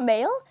you a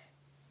male?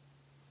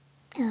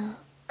 Oh,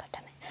 God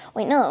damn it.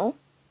 Wait, no.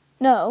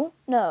 No.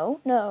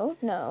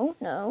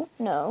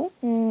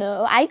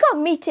 I got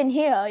meat in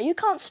here. You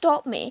can't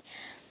stop me.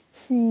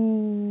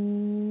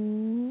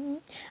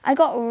 I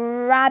got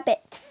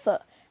rabbit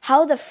foot.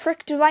 How the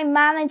frick do I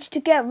manage to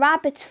get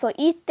rabbit's foot?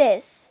 Eat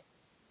this.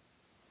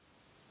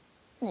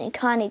 No, you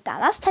can't eat that.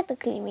 That's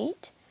technically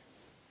meat.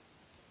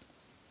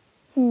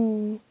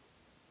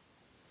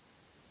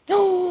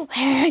 Oh,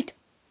 wait.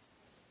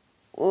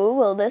 Ooh,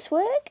 will this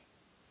work?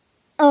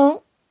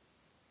 Oh.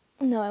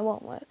 No, it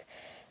won't work.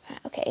 Right,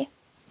 okay.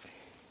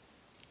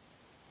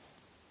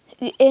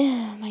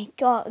 Oh my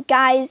God.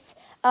 Guys,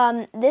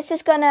 this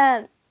is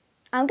gonna...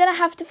 I'm gonna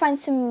have to find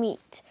some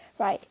meat.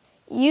 Right.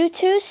 You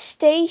two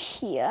stay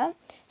here.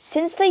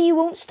 Since that you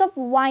won't stop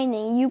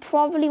whining, you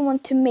probably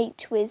want to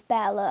mate with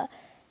Bella.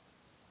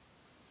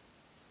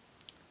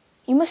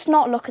 You must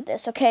not look at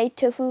this, okay,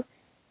 Tofu?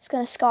 It's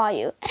gonna scar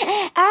you.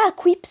 Ah,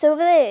 Queep's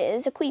over there.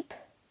 There's a Queep.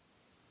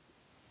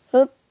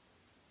 Oop.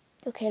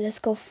 Okay, let's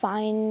go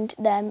find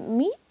them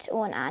meat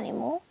or an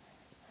animal.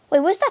 Wait,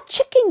 where's that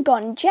chicken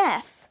gone,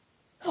 Jeff?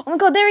 Oh my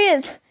God, there he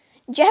is.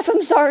 Jeff,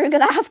 I'm sorry. I'm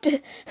gonna have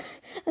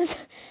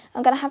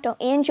to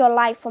end your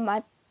life for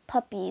my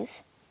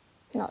puppies.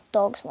 Not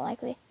dogs, more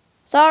likely.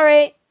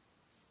 Sorry.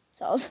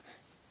 Soz.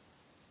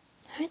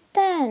 Right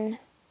then.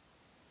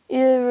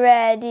 You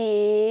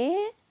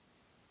ready?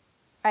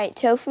 Right,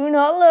 Tofu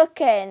not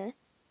looking.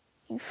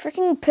 You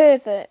freaking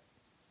pervert.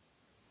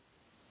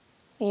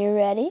 Are you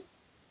ready?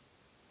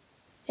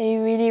 Are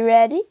you really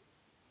ready?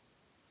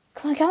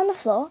 Come on, get on the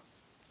floor.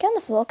 Get on the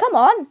floor, come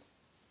on.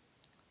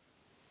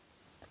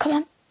 Come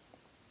on.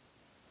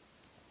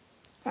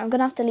 Right, I'm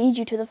gonna have to lead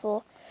you to the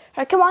floor.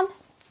 Right, come on.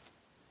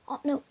 Oh,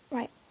 no,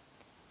 right.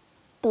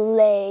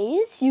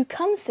 Blaze, you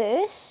come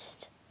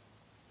first.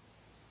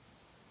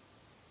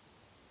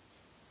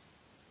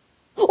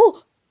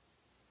 Oh!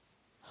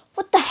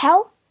 What the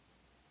hell?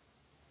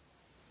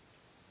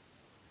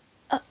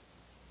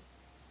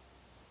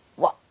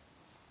 What?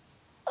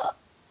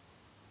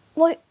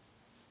 What?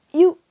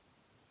 You...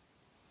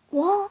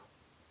 What?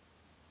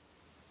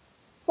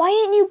 Why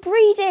ain't you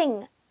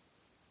breeding?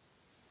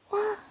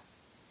 What?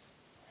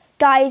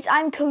 Guys,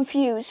 I'm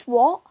confused.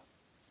 What?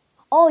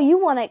 Oh, you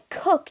want it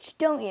cooked,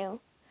 don't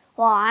you?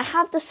 Well, I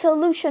have the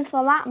solution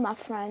for that, my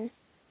friend.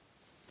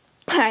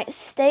 Alright,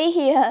 stay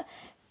here.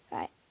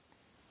 Right.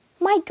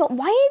 My god,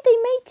 why are they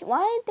mate?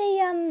 Why are they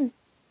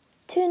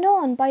turned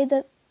on by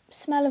the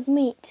smell of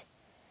meat?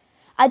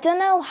 I don't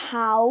know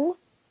how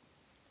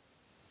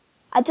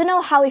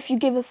if you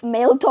give a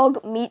male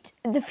dog meat,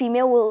 the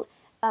female will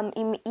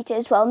eat it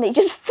as well, and they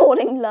just fall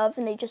in love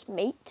and they just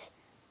mate.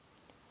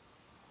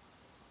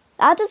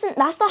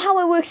 That's not how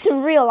it works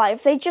in real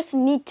life. They just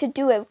need to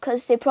do it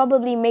because they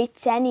probably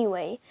mates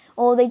anyway.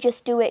 Or they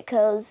just do it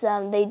because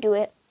they do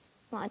it,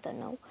 I don't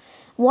know.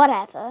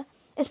 Whatever.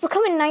 It's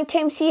becoming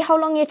nighttime. See how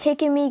long you're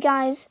taking me,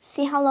 guys?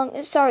 See how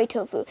long, sorry,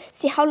 Tofu.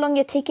 See how long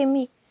you're taking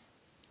me?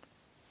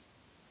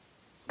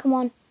 Come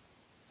on.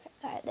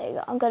 Alright, there you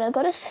go. I'm gonna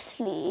go to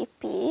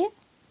sleepy.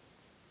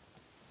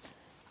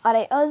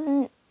 Alright,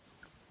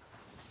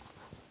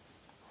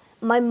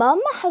 my mum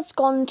has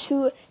gone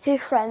to her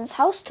friend's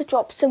house to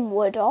drop some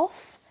wood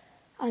off.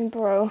 And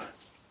bro.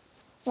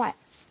 Right.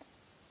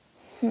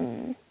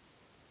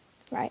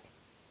 Right.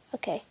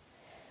 Okay.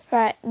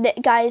 Right.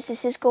 Guys,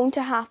 this is going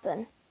to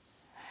happen.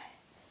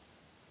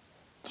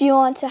 Do you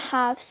want to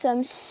have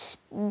some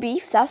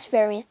beef? That's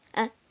very...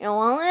 you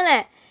want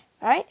it?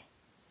 Right?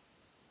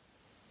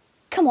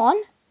 Come on.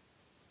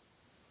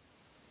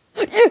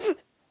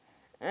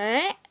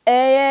 Alright.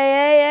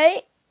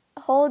 Hey.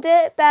 Hold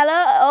it,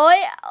 Bella. Oi.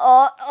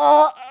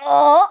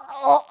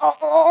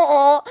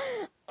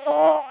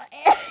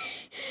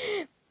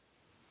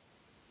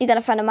 You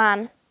gotta find a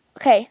man.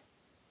 Okay.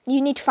 You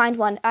need to find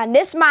one. And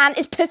this man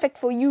is perfect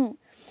for you.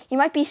 He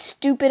might be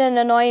stupid and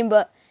annoying,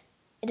 but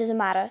it doesn't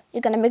matter.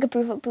 You're gonna make a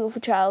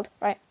beautiful child.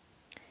 Right.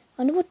 I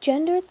wonder what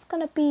gender it's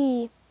gonna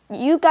be.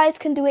 You guys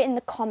can do it in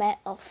the comment.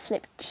 I'll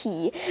flip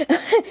T.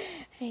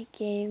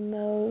 Game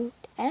mode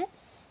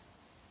S.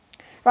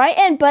 Right,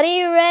 and buddy,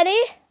 you ready?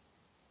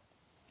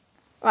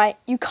 Right,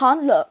 you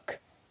can't look.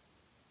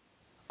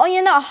 Oh,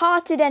 you're not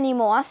hearted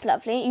anymore. That's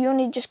lovely. You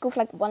only just go for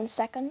like 1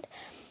 second.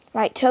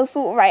 Right,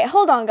 Tofu. Right,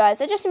 hold on,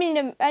 guys. I just need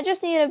a.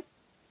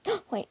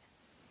 Wait.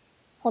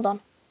 Hold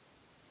on.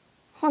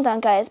 Hold on,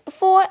 guys.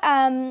 Before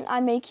I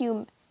make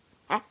you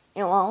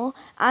know,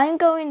 I'm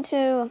going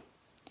to.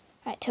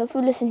 Right, Tofu,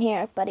 listen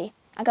here, buddy.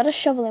 I got a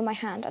shovel in my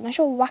hand, and I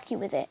shall whack you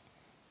with it.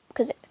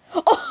 Because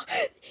oh,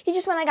 he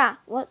just went like that.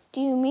 What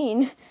do you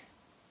mean?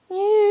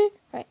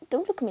 Right,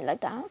 don't look at me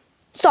like that.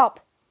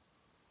 Stop.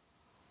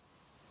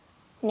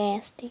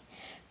 Nasty.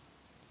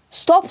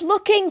 Stop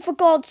looking, for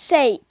God's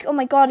sake. Oh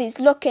my God,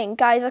 he's looking.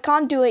 Guys, I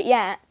can't do it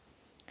yet.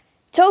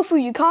 Tofu,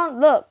 you can't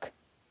look.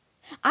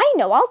 I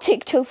know, I'll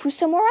take Tofu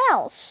somewhere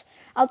else.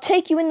 I'll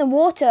take you in the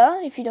water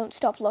if you don't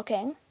stop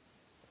looking.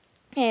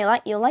 Yeah,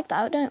 you'll like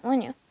that,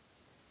 won't you?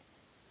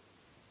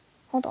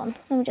 Hold on,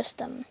 let me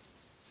just,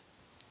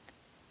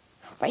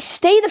 Right,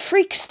 stay the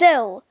freak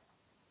still.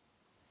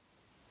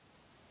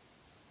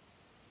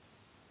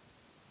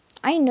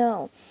 I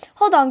know.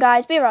 Hold on,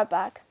 guys, be right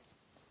back.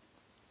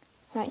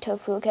 Right,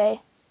 Tofu,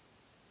 okay?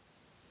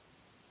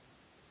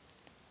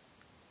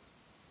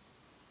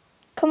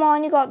 Come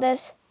on, you got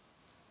this.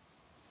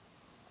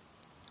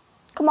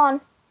 Come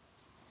on.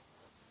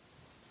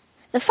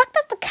 The fact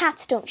that the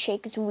cats don't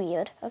shake is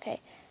weird.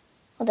 Okay.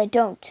 Well, they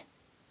don't.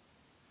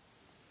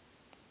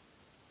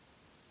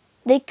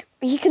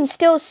 He can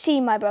still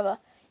see, my brother.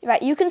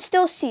 Right, you can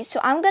still see.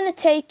 So I'm going to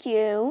take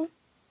you.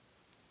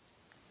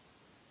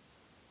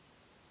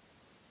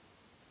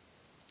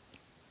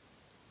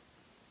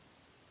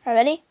 Right,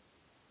 ready?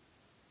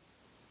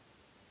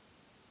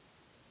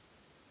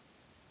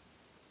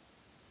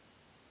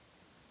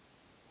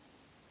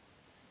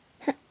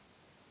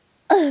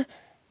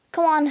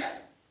 Come on.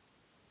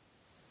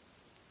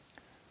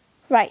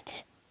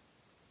 Right.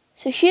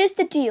 So here's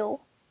the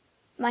deal.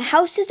 My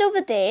house is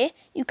over there.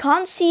 You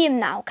can't see him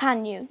now,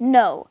 can you?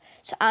 No.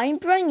 So I'm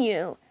going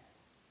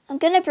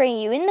to bring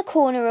you in the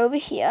corner over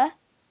here.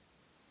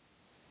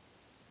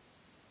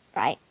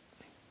 Right.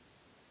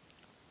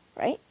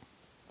 Right.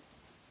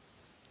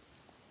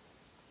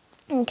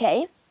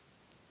 Okay.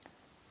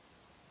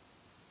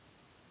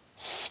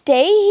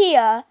 Stay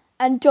here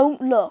and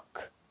don't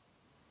look.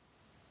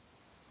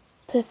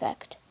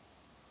 Perfect.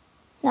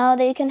 Now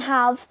they can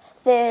have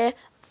their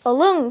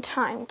alone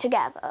time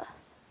together.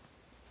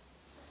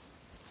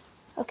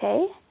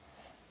 Okay.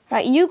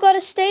 Right, you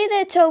gotta stay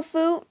there,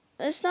 Tofu.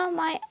 It's not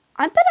my...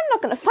 I bet I'm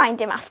not gonna find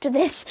him after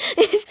this.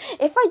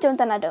 If I don't,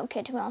 then I don't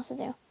care, to be honest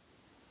with you.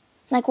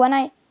 Like, when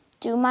I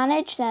do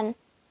manage, then,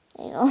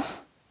 you know.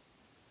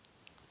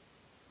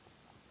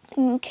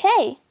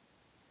 Okay.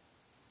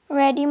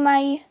 Ready,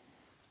 my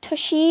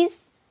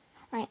tushies?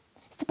 Right.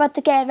 It's about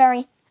to get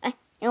very...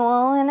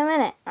 well, in a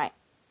minute. Right.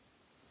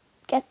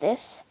 Get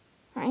this.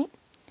 Right.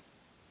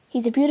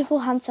 He's a beautiful,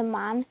 handsome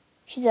man.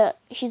 She's a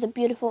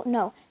beautiful...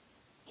 No.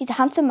 He's a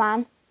handsome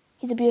man.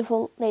 He's a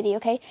beautiful lady,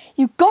 okay?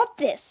 You got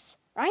this,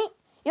 right?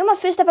 You're my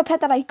first ever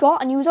pet that I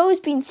got, and you was always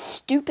being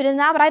stupid and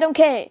that, but I don't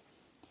care.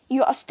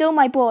 You are still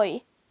my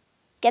boy.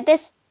 Get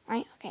this?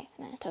 Right? Okay,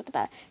 I talked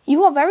about it.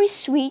 You are very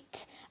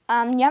sweet.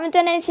 You haven't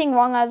done anything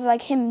wrong as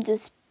like him,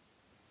 this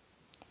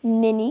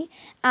ninny.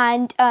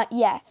 And,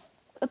 yeah.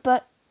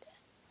 But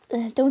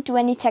don't do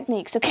any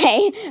techniques,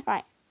 okay?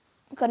 Right.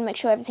 got to make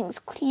sure everything's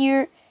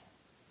clear.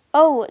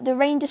 Oh, the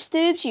rain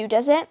disturbs you,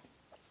 does it?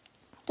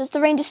 Does the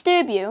rain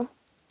disturb you?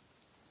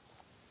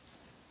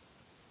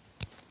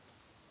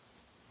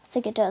 I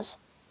think it does.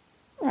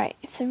 Right,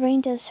 if the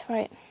rain does,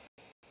 right.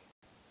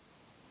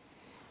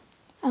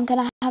 I'm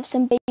going to have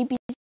some babies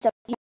up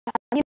here.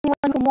 I'm the only one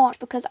who can watch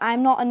because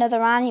I'm not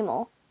another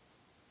animal.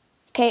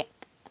 Okay,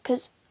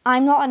 because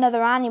I'm not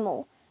another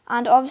animal.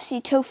 And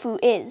obviously Tofu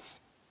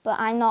is. But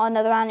I'm not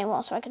another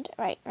animal, so I can do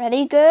it. Right,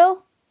 ready,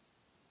 girl?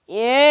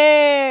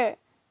 Yeah!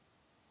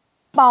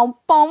 Boom,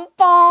 boom,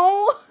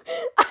 boom!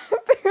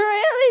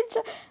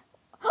 Really?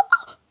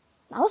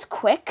 That was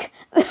quick.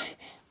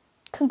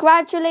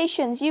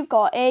 Congratulations, you've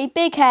got a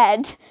big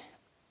head.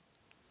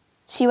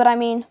 See what I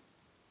mean?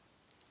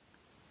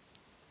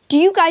 Do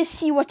you guys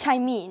see what I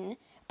mean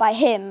by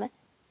him?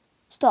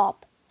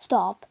 Stop,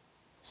 stop,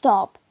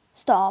 stop,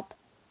 stop,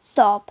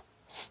 stop,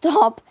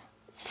 stop,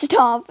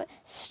 stop,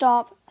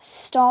 stop,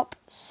 stop,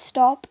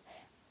 stop.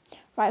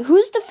 Right,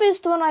 who's the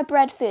first one I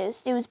bred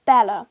first? It was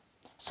Bella.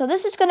 So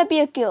this is going to be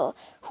a girl.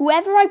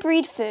 Whoever I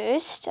breed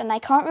first, and I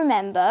can't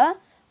remember,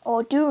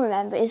 or do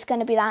remember, is going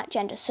to be that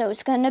gender. So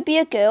it's going to be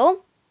a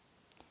girl.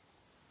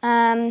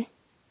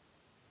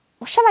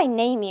 What shall I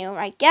name you?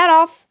 Right, get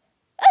off.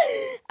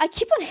 I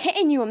keep on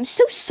hitting you. I'm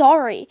so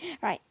sorry.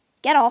 Right,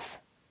 get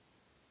off.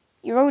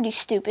 You're already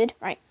stupid.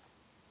 Right.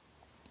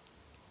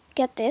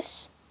 Get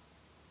this.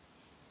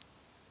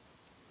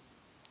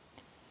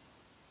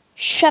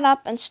 Shut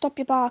up and stop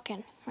your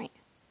barking. Right.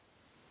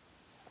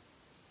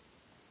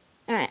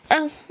 Alright.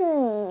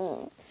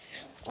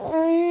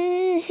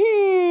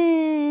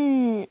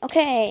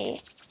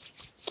 Okay.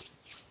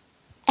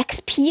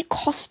 XP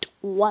cost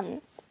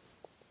 1.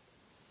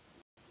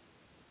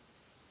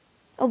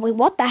 Oh wait,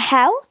 what the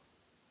hell?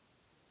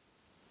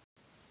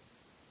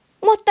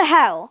 What the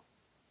hell?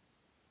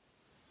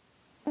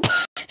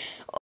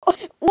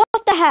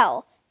 What the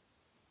hell?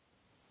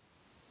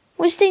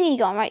 Which thing you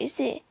got? Right, you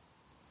see.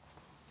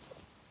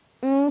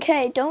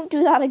 Okay, don't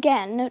do that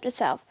again. Note to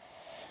self.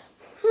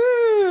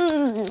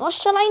 What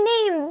shall I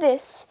name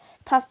this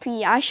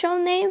puppy? I shall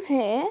name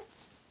her.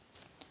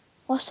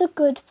 What's a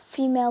good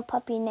female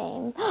puppy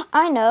name?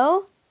 I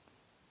know.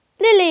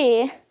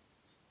 Lily.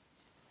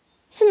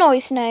 It's a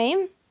nice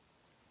name.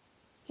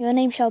 Your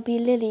name shall be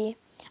Lily.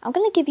 I'm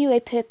going to give you a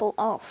purple...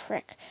 Oh,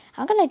 frick.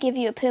 I'm going to give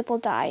you a purple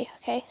dye.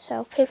 Okay,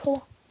 so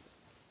purple.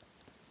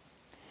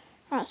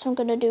 Alright, so I'm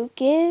going to do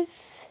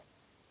give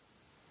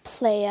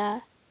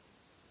player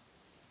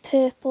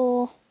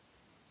purple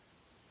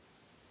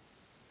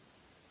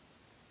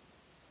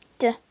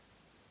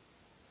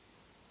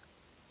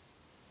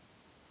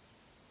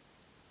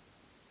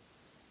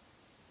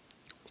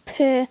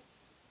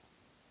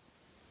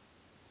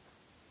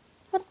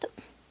what the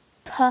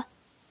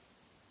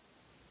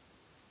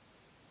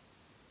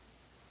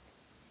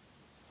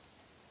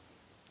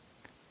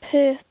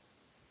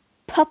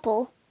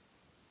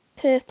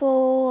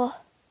purple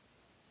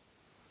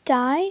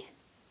dye.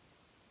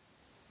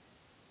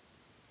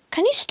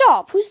 Can you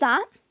stop? Who's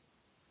that?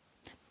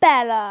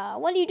 Bella,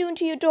 what are you doing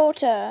to your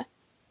daughter?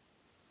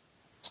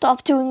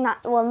 Stop doing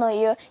that. Well, no,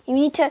 you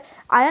need to...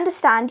 I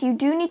understand you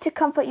do need to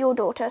comfort your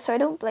daughter, so I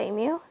don't blame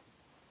you.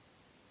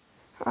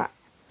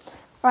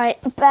 Right,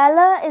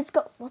 Bella is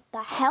what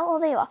the hell are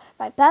they?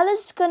 Right,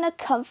 Bella's gonna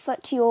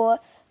comfort your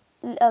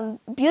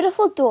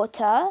beautiful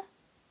daughter.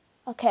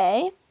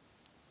 Okay.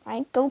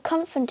 Right, go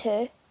comfort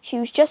her. She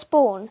was just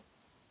born.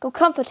 Go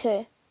comfort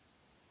her.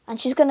 And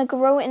she's gonna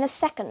grow in a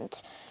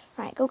second.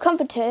 Right, go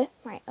comfort her.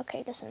 Right,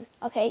 okay, listen.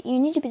 Okay, you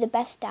need to be the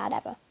best dad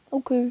ever.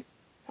 Okay.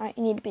 Right,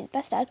 you need to be the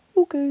best dad.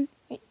 Okay.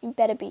 You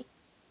better be.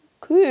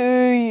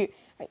 Okay.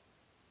 Right.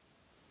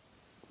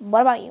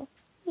 What about you?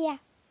 Yeah.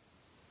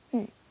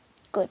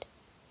 Good.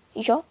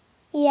 You sure?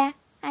 Yeah,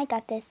 I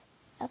got this.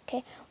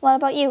 Okay. What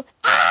about you?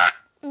 Ah!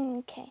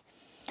 Okay.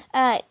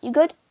 You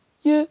good?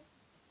 Yeah.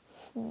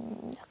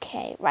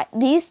 Okay, right.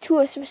 These two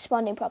are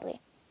responding properly.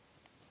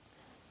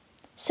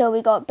 So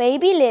we got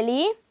baby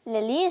Lily.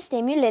 Lily, let's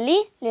name you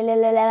Lily.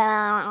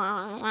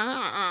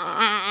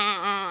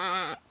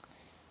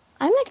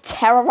 I'm like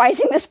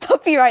terrorizing this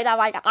puppy right now.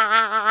 Like,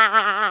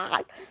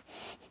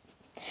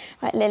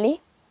 right,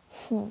 Lily.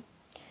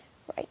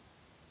 Right.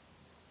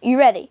 You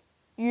ready?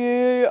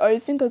 Yeah, I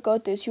think I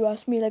got this. You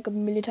asked me like a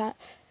million times.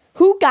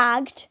 Who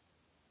gagged?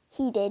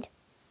 He did.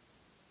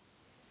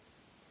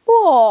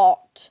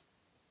 What?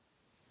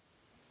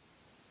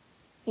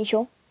 You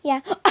sure? Yeah.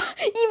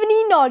 Even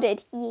he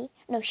nodded. Yeah.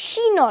 No,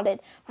 she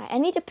nodded. Right, I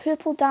need a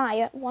purple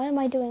dye. Why am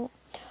I doing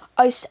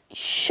it?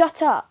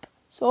 Shut up.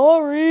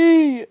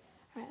 Sorry.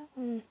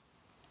 Right,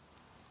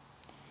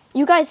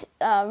 You guys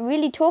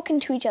really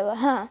talking to each other,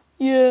 huh?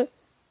 Yeah.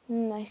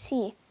 I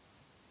see.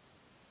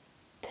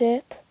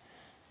 Perp.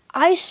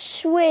 I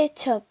swear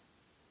to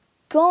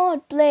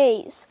God,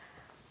 Blaze.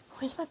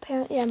 Where's my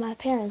parents? Yeah, my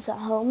parents at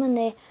home,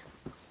 and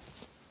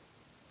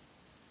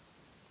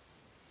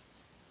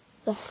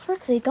the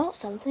frick, they got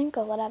something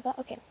or whatever.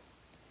 Okay.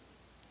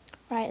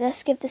 Right,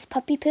 let's give this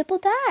puppy purple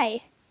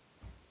dye.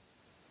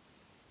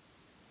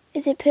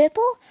 Is it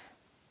purple?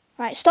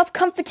 Right, stop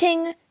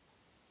comforting.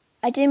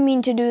 I didn't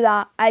mean to do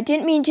that. I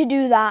didn't mean to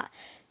do that.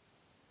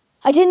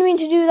 I didn't mean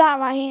to do that,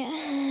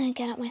 right?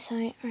 Get out my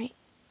sight, right?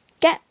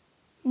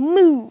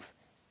 Move.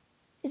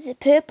 Is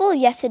it purple?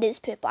 Yes, it is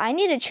purple. I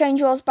need to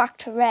change yours back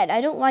to red. I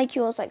don't like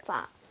yours like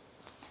that.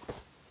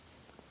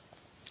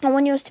 I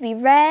want yours to be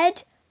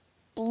red,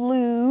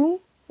 blue.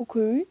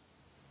 Okay.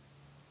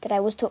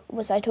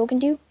 Was I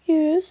talking to you?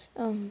 Yes.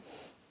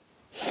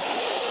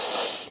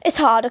 It's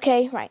hard,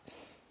 okay? Right.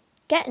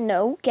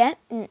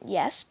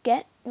 Yes,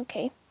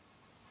 okay.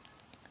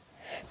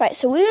 Right,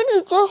 so we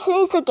just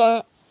need to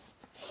get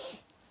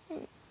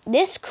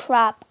this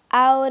crap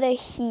out of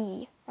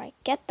here. Right,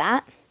 get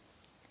that.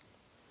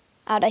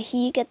 Out of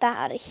here, get that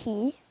out of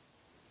here.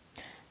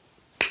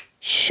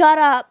 Shut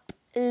up,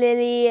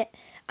 Lily.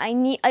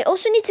 I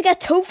also need to get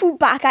Tofu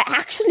back. I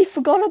actually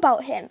forgot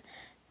about him.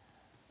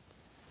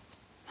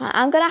 Right,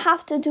 I'm gonna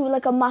have to do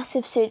like a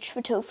massive search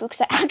for Tofu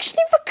because I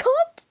actually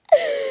forgot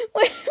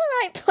where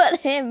I put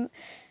him.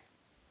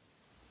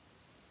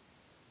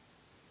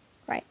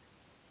 Right.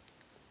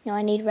 No,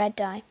 I need red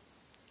dye.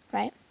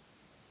 Right.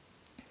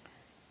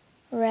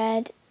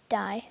 Red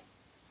dye.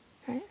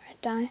 Right,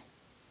 red dye.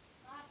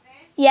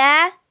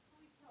 Yeah?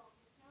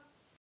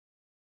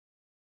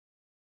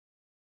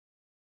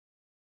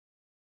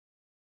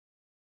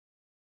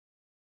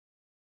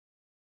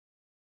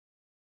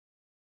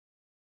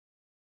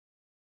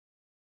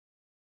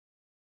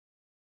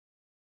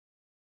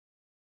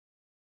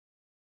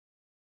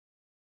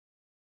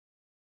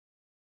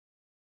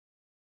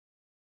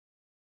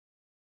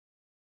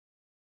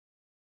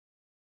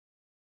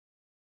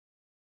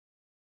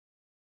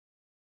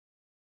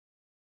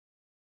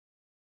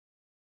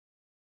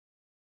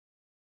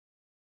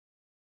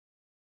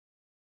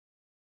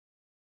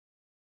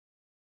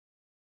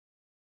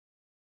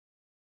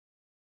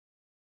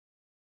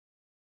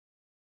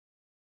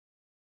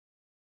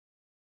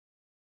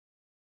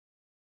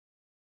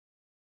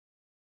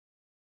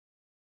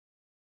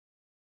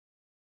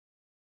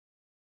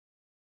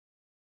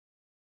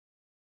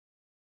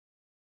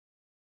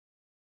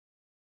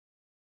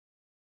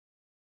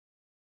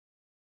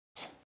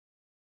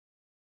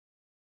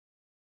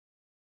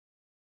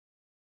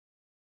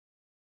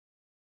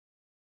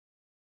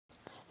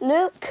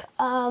 Look,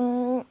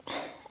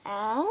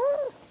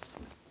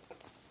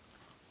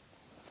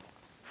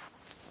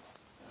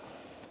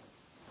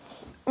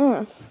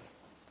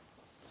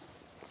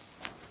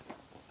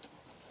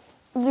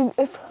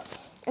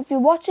 if you're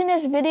watching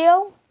this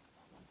video,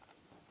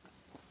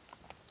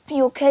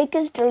 your cake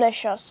is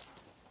delicious.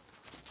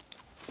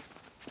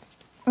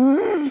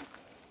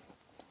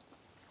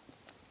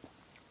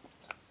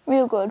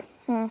 Real good.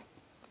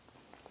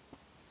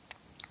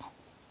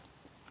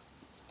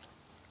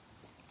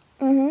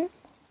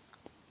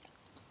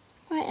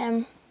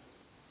 Right,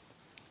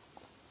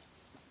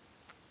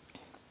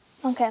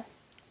 okay.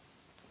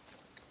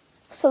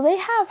 So they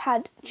have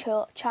had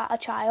a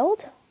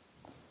child.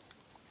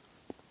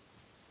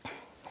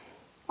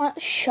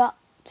 Shut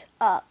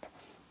up.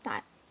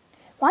 Right.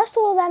 Whilst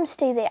all of them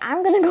stay there,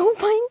 I'm gonna go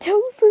find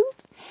Tofu.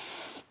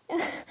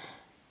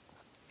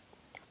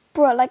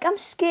 Bruh, like I'm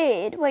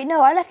scared. Wait,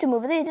 no, I left him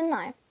over there, didn't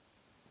I?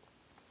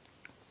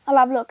 I'll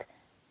have a look.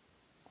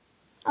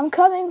 I'm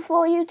coming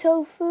for you,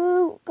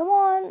 Tofu. Come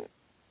on.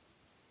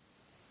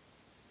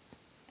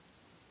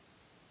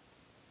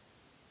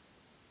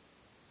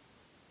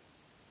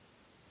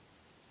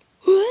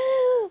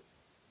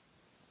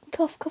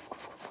 Cough, cough,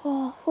 cough, cough.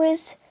 Oh,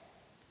 where's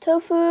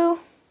Tofu?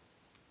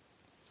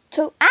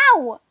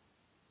 Ow!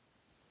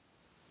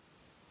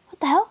 What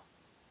the hell?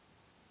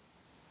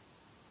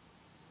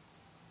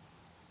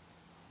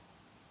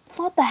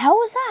 What the hell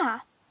was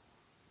that?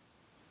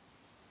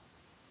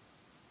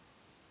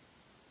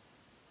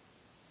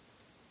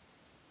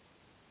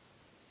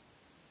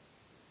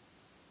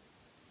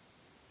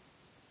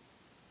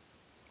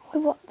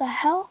 Wait, what the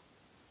hell?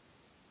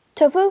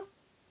 Tofu?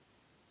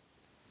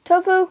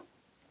 Tofu?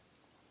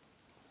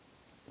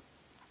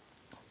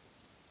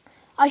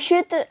 I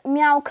should the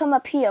meow come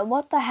up here.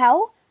 What the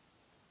hell?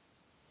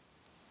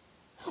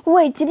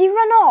 Wait, did he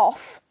run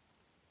off?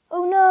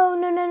 Oh no,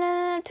 no, no,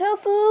 no, no,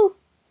 Tofu!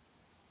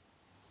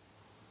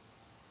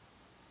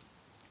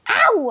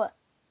 Ow!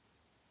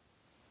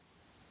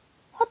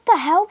 What the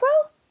hell, bro?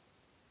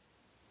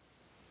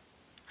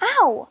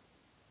 Ow!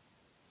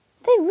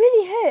 They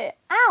really hurt.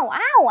 Ow,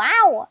 ow,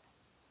 ow!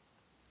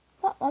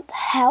 What the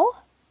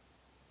hell?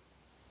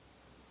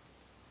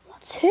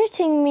 What's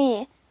hurting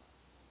me?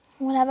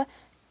 Whatever.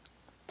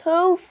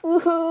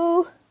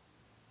 Tofu!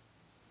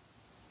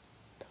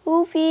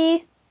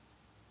 Toofy!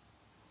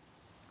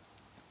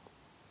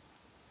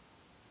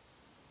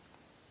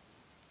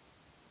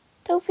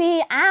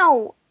 Toofy,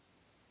 ow!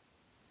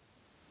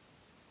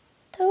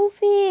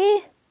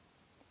 Toofy!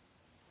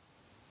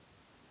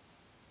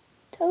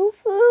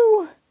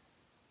 Tofu!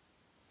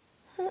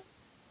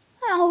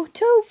 Ow,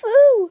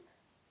 Tofu!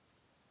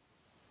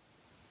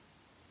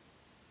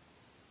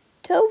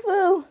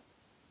 Tofu!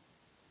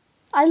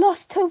 I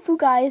lost Tofu,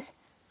 guys.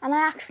 And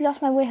I actually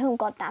lost my way home,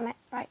 god damn it.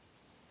 Right.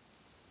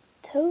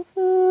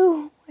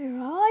 Tofu, where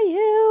are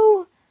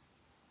you?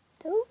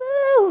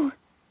 Tofu.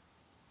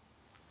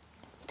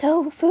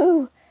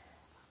 Tofu,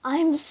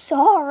 I'm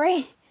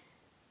sorry.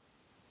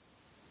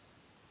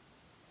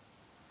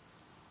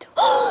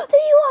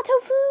 There you are,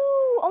 Tofu.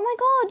 Oh my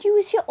god, you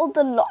was here all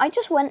the lot. I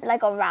just went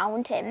like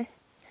around him.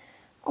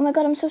 Oh my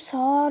god, I'm so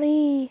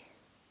sorry.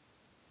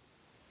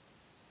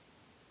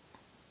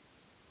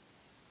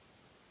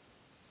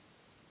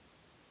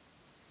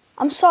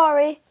 I'm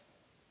sorry.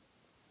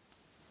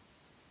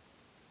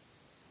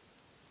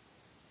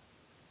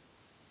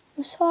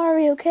 I'm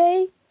sorry,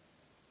 okay?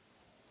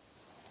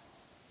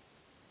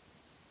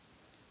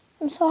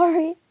 I'm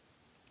sorry.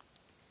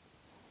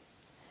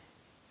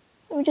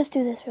 Let me just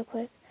do this real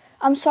quick.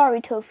 I'm sorry,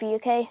 Tofu,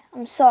 okay?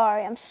 I'm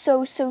sorry. I'm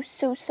so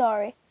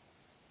sorry.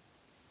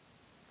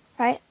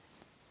 Right?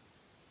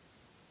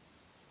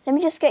 Let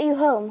me just get you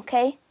home,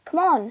 okay?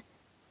 Come on.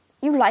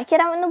 You like it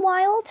out in the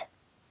wild?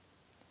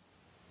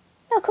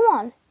 No, come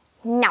on.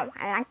 No,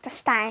 I like to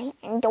stay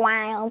in the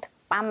wild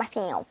by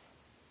myself.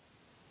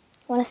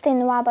 You want to stay in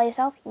the wild by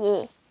yourself?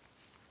 Yeah.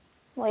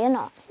 Well, you're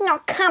not. No,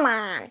 come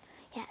on.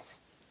 Yes.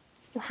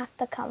 You have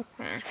to come.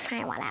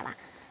 Fine, whatever.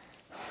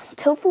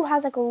 Tofu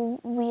has like a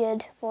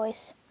weird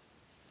voice.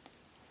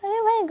 I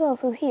didn't want to go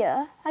through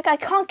here. Like, I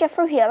can't get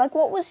through here. Like,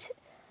 what was...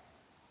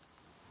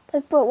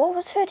 Like, bro, what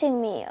was hurting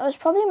me? It was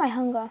probably my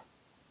hunger.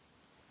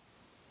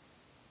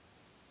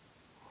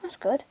 That's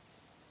good.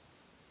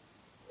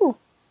 Ooh.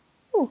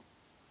 Ooh.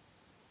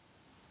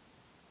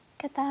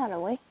 Get that out of the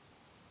way.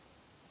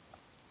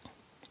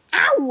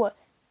 Ow!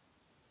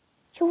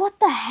 Yo, what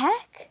the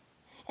heck?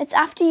 It's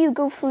after you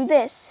go through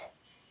this.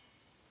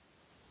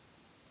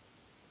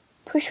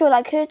 Pretty sure,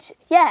 like, hurts.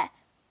 Yeah.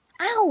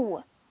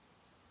 Ow!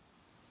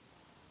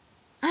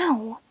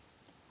 Ow.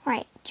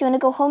 Right, do you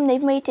want to go home?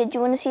 They've mated. Do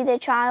you want to see their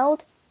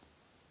child?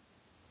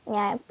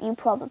 Yeah, you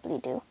probably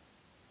do.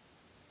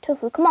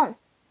 Tofu, come on.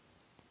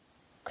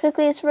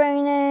 Quickly, it's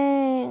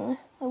raining.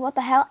 Wait, what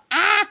the hell?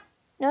 Ah!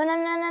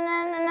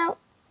 No.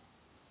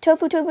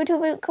 Tofu,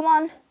 come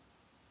on.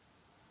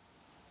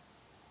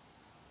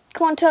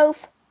 Come on,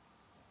 Toph.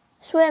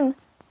 Swim.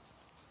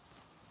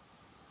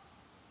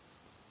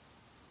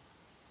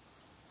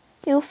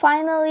 You'll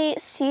finally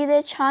see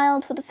their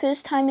child for the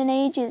first time in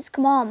ages.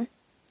 Come on.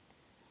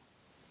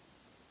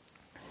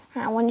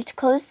 Right, I want you to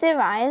close their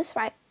eyes.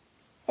 Right.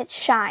 It's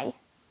shy.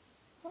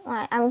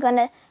 Right, I'm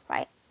gonna...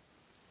 Right.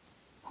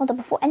 Hold on,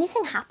 before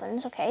anything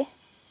happens, okay?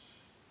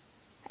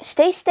 Right,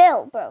 stay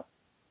still, bro.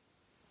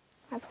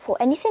 Right, before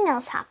anything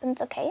else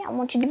happens, okay? I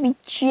want you to be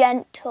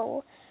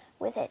gentle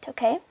with it,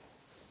 okay?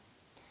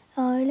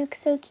 Oh, it looks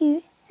so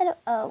cute. Hello.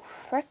 Oh,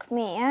 frick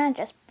me. I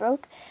just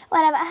broke.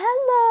 Whatever.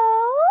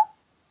 Hello.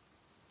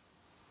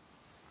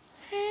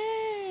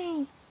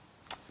 Hi.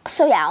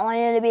 So, yeah, I want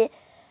you to be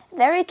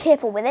very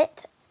careful with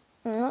it.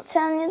 I'm not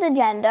telling you the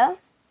gender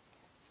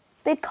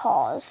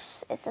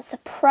because it's a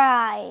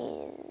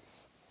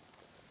surprise.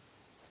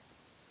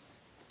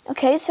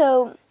 Okay,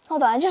 so,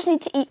 hold on. I just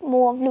need to eat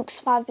more of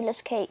Luke's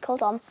fabulous cake.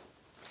 Hold on.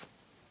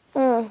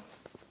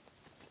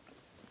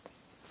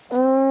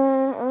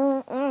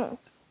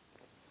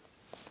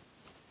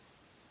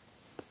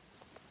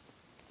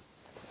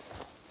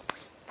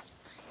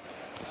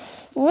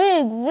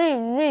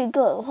 Really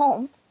good.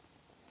 Home.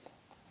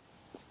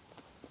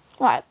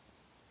 Right.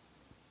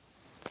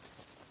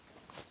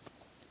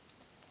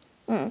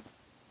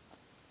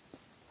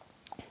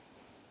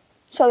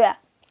 So yeah.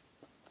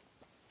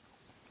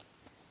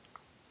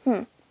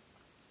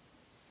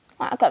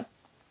 Right, okay.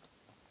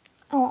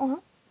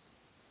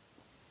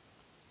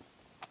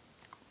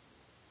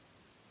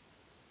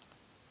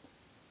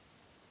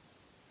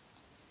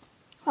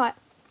 Right.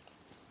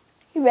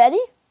 You ready?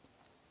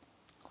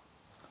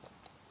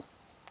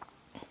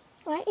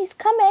 Right, he's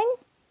coming.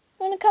 You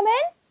wanna come in?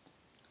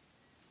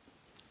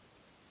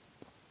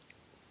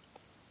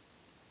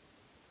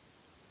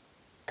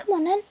 Come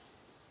on then.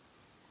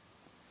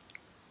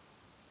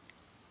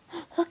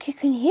 Look, you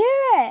can hear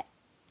it.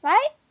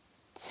 Right?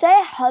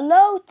 Say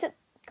hello to...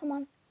 Come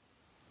on.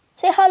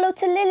 Say hello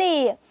to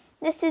Lily.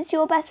 This is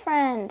your best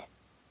friend.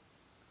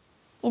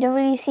 You don't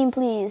really seem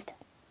pleased.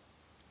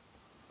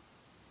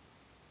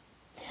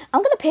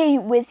 I'm going to pay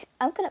you with...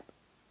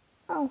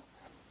 Oh.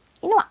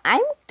 You know what?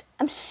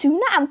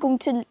 I'm going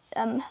to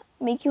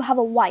make you have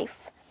a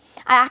wife.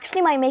 I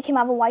actually might make him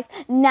have a wife.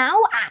 Now,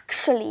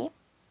 actually.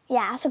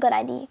 Yeah, that's a good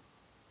idea.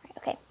 Right,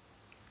 okay.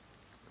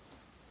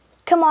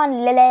 Come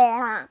on,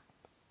 Lily.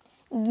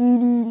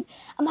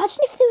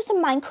 Imagine if there was a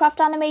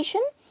Minecraft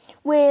animation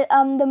where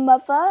the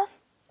mother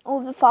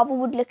or the father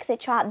would lick their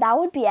child. That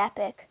would be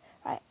epic,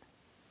 right?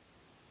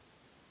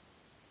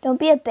 Don't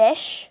be a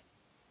bish.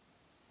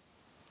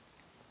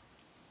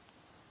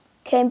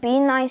 Okay, be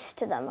nice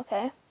to them,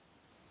 okay?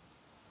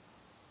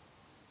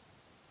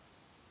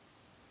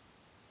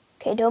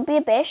 Okay, don't be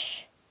a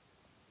bish,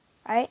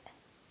 right?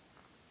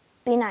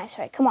 Be nice,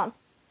 right? Come on.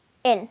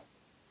 In.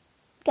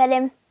 Get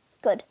him.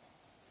 Good.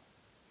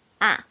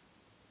 Ah.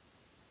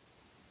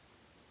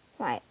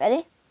 Right,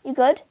 ready? You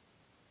good?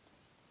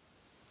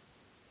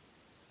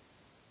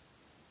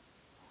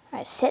 Right,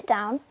 Alright, sit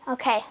down.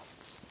 Okay.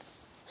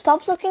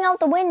 Stop looking out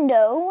the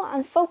window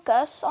and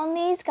focus on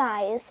these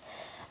guys.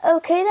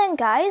 Okay then,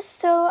 guys.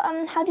 So,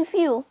 how do you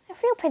feel? I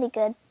feel pretty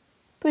good.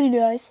 Pretty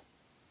nice.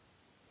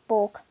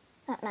 Bork.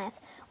 Not nice.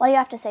 What do you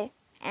have to say?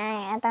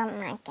 I don't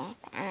like it.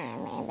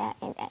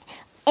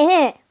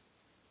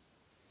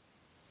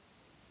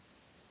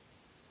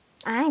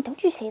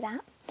 Don't you say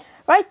that.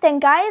 Right then,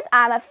 guys.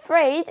 I'm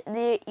afraid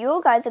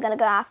you guys are gonna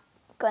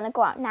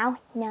go out now.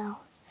 No.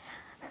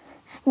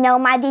 No,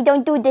 Maddie,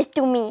 don't do this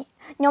to me.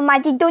 No,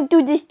 Maddie, don't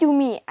do this to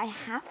me. I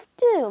have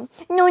to.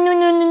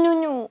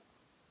 No.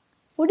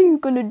 What are you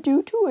gonna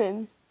do to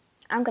him?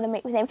 I'm gonna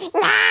mate with him.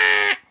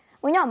 Nah!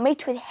 We're not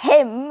mate with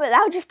him.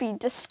 That would just be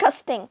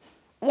disgusting.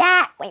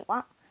 Yeah. Wait,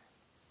 what?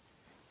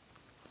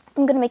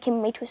 I'm gonna make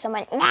him mate with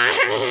someone.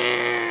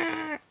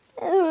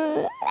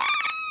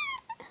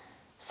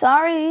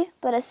 Sorry,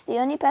 but it's the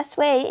only best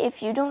way.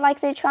 If you don't like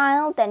their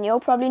child, then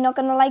you're probably not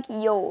gonna like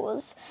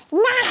yours.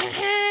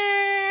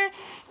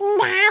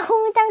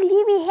 No, don't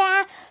leave me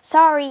here.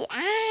 Sorry.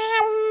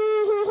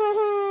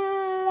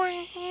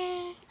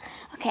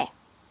 Okay.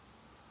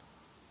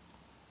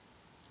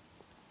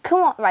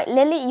 Come on, right,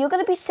 Lily, you're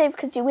gonna be safe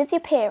because you're with your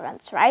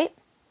parents, right?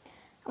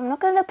 I'm not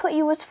gonna put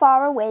you as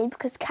far away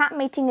because cat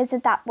mating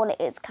isn't that what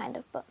it is, kind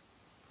of, but.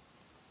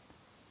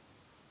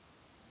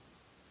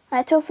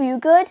 Right, Tofu, you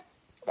good?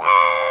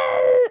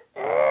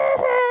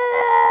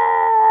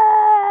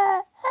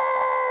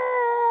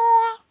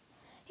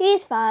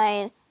 He's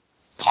fine.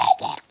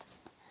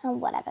 Oh,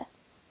 whatever.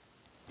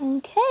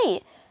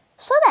 Okay.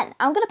 So then,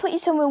 I'm going to put you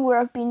somewhere where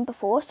I've been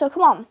before, so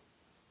come on.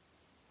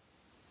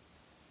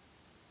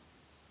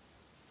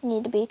 You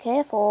need to be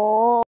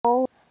careful.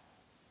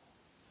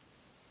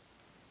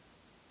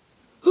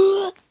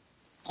 Come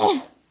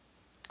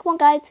on,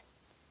 guys.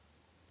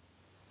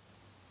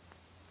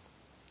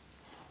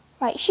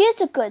 Right,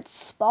 here's a good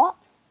spot.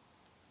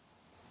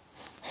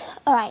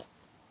 Alright.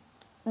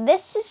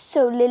 This is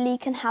so Lily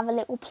can have a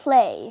little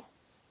play.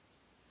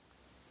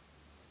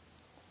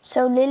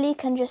 So Lily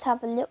can just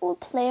have a little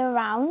play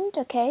around,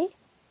 okay?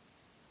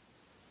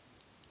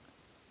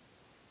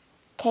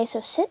 Okay,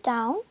 so sit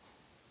down.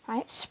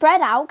 Right,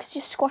 spread out because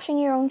you're squashing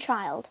your own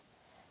child.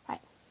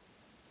 Right.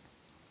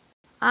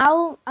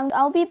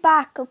 I'll be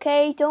back,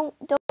 okay? Don't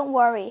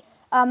worry.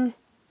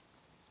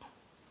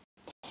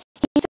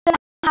 He's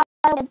gonna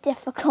have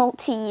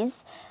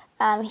difficulties.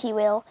 He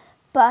will.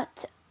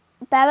 But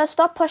Bella,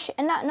 stop pushing.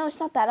 No, it's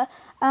not Bella.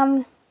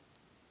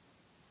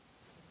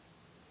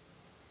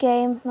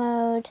 Game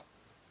mode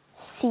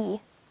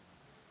C.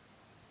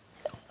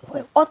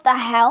 Wait, what the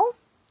hell?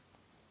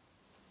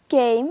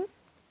 Game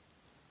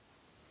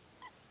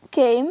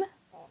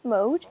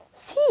mode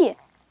C. There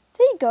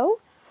you go.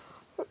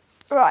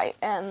 Right,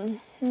 Right,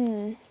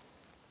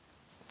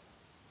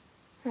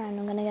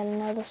 I'm gonna get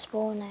another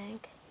spawn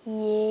egg.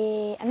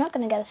 Yeah, I'm not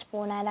gonna get a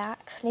spawn egg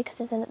actually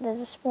because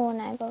there's a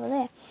spawn egg over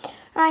there.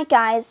 Alright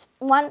guys,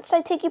 once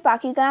I take you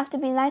back, you're gonna have to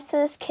be nice to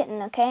this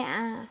kitten, okay?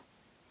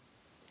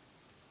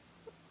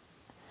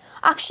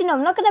 Actually, no,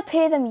 I'm not gonna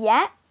pair them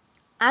yet.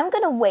 I'm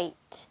gonna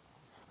wait.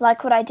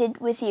 Like what I did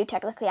with you,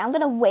 technically. I'm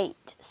gonna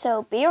wait.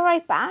 So, be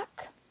right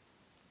back.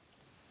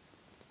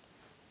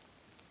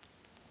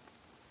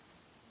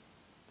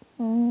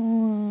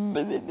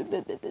 There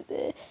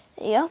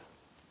you go.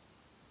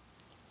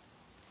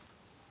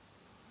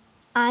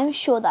 I'm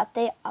sure that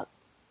they are.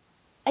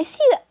 I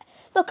see that.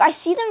 Look, I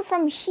see them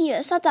from here.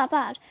 It's not that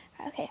bad.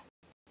 Okay.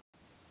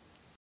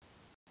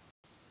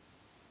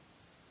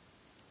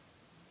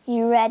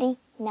 You ready?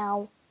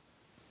 No.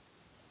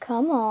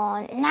 Come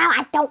on. No,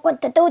 I don't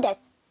want to do this.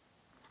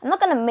 I'm not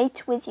gonna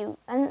mate with you.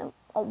 And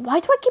why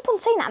do I keep on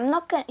saying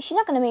that? She's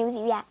not gonna mate with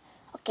you yet.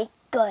 Okay,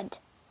 good.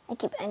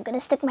 I'm gonna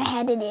stick my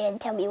head in here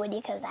and tell me when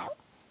he comes out.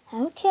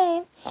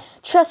 Okay.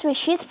 Trust me,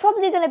 she's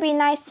probably gonna be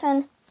nice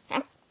and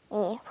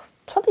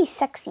probably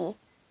sexy.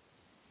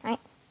 Right?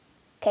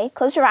 Okay,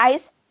 close your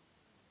eyes.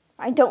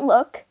 Right, don't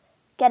look.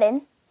 Get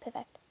in.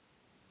 Perfect.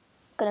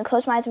 Gonna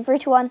close my eyes in 3,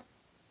 2, 1.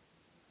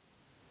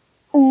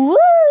 Ooh!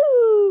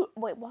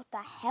 Wait, what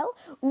the hell?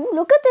 Ooh,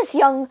 look at this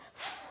young,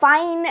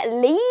 fine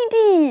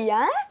lady,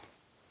 huh?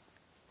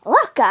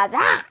 Look at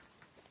that.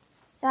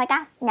 You like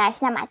that? No,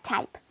 it's not my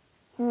type.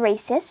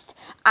 Racist.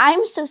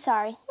 I'm so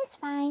sorry. It's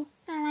fine.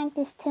 I like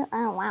this too.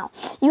 Oh, wow.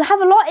 You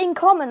have a lot in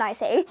common, I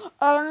say.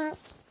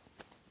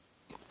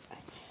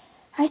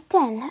 Right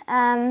then.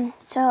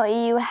 So are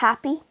you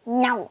happy?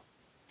 No.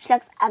 She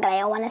looks ugly.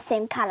 I want the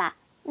same color.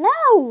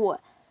 No.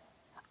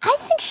 I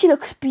think she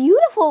looks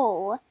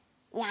beautiful.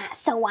 Yeah,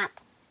 so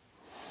what?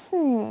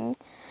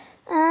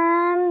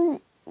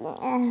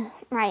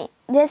 Right.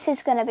 This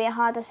is going to be a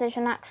hard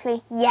decision,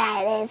 actually.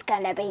 Yeah, it is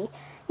going to be.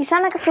 You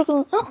sound like a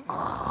freaking...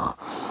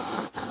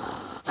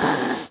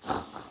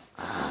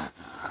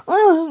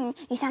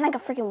 You sound like a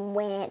freaking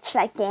witch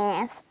like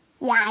this.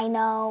 Yeah, I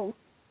know.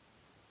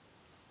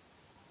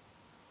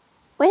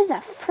 Where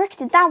the frick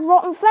did that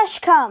rotten flesh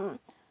come?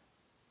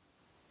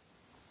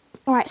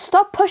 Alright,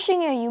 stop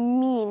pushing her, you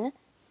meanie.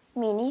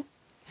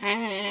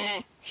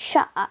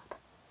 Shut up.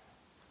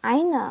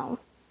 I know.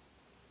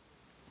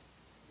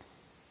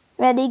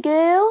 Ready,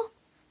 girl?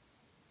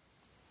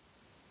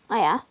 Oh,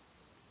 yeah.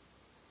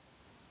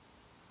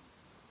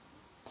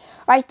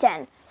 Right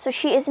then. So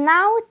she is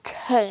now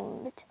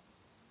tamed.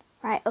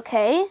 Right,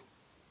 okay.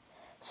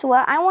 So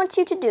what I want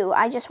you to do,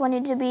 I just want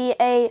you to be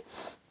a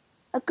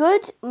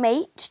good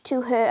mate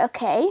to her,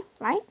 okay?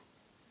 Right?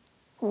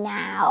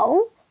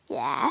 Now.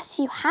 Yes,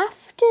 you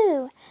have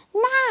to.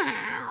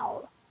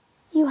 Now.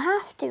 You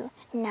have to.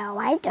 No,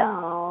 I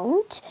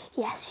don't.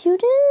 Yes, you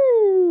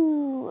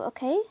do.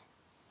 Okay?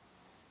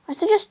 Right,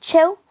 so just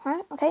chill,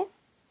 right? Okay?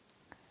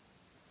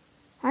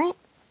 Right?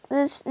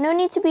 There's no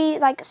need to be,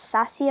 like,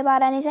 sassy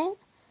about anything.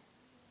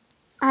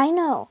 I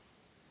know.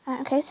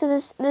 Right, okay, so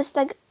there's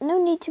like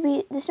no need to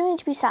be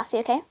sassy,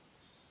 okay?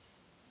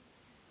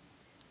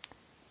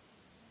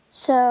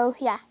 So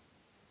yeah.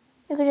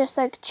 You could just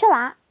like chill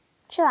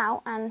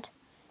out and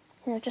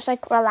just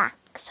like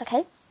relax,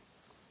 okay?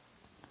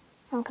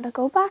 I'm gonna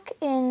go back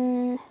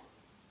in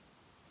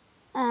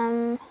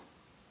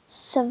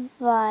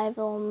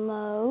survival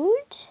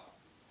mode.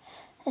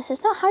 This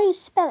is not how you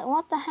spell it,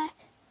 what the heck?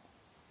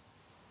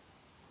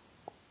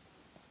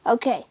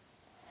 Okay.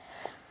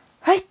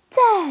 Right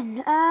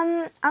then,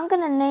 I'm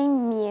gonna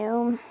name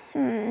you.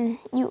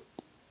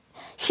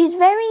 She's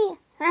very,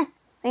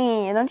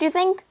 don't you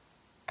think?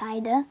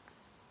 Kinda.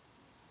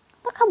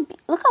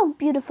 Look how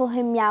beautiful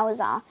her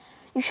meows are.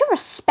 You should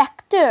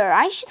respect her,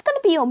 right? She's gonna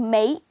be your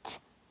mate,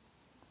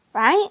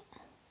 right?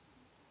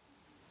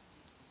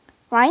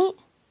 Right?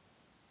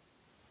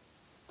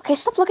 Okay,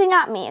 stop looking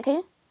at me,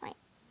 okay? Right.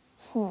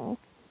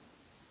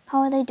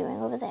 How are they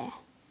doing over there?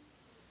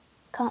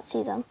 Can't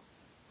see them.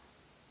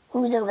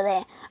 Who's over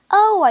there?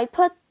 Oh, I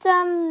put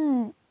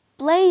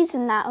Blaze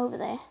and that over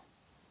there.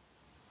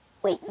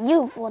 Wait,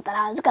 you thought that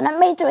I was gonna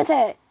mate with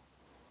her?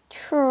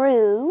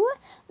 True,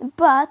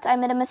 but I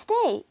made a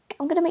mistake.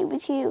 I'm gonna mate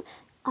with you.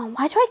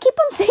 Why do I keep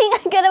on saying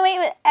I'm gonna mate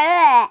with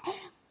her?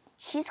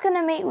 She's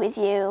gonna mate with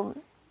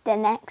you the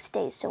next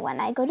day. So when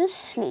I go to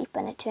sleep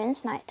and it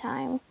turns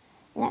nighttime,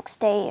 next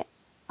day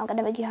I'm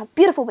gonna make you have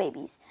beautiful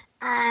babies.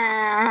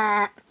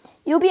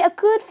 You'll be a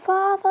good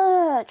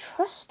father.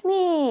 Trust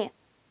me.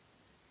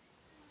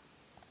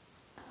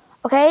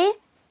 Okay?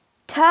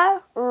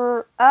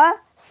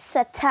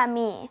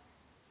 Satami.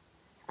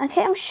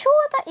 Okay, I'm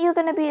sure that you're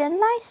going to be a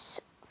nice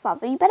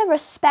father. You better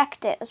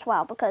respect it as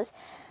well because,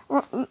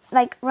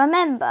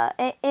 remember,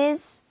 it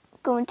is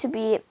going to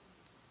be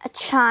a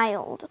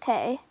child,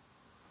 okay?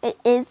 It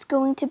is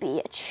going to be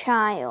a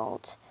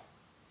child.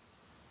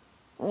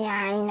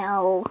 Yeah, I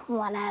know,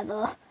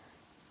 whatever.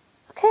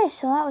 Okay,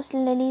 so that was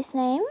Lily's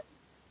name.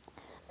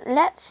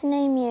 Let's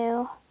name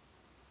you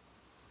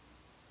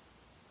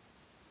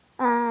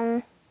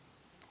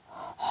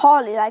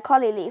Holly, like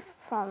Holly Leaf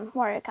from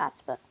Warrior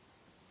Cats, but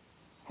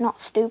not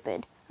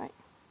stupid, right?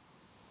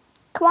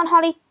 Come on,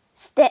 Holly,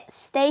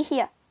 stay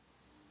here.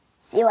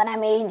 See what I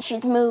mean?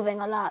 She's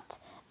moving a lot.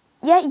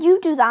 Yeah, you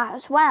do that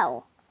as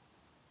well.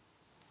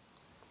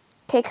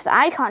 Okay, because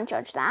I can't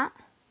judge that.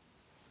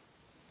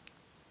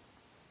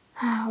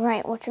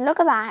 Right, would you look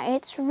at that?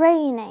 It's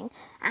raining.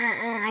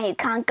 You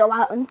can't go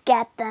out and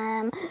get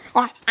them.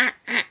 Why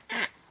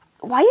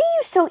are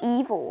you so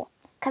evil?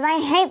 Because I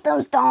hate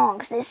those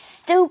dogs. They're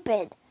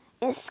stupid.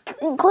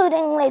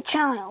 Including the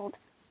child.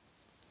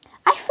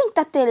 I think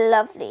that they're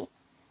lovely.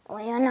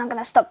 Well, you're not going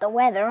to stop the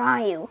weather, are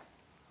you?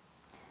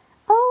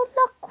 Oh,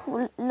 look,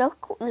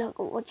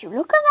 would you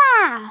look at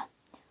that?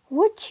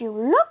 Would you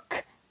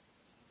look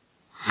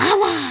at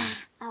that?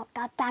 Oh,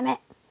 God damn it.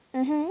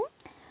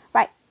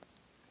 Right.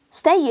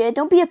 Stay here,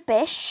 don't be a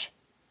bish.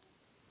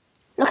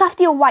 Look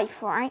after your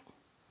wife, alright?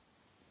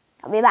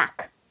 I'll be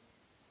back.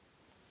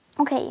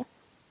 Okay.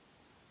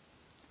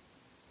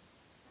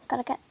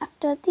 Gotta get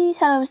after these.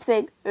 Hello, Mr.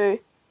 Pig.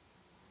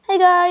 Hey,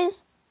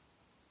 guys.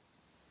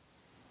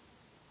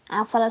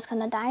 I thought I was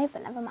gonna die,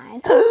 but never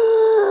mind.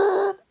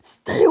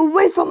 Stay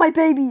away from my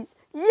babies.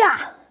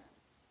 Yeah.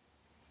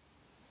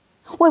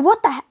 Wait,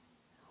 what the heck?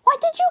 Why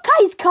did you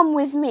guys come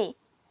with me?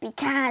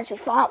 Because we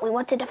thought we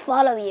wanted to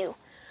follow you.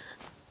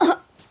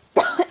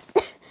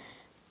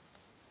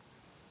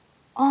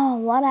 Oh,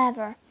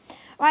 whatever.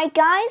 Right,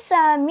 guys,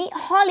 meet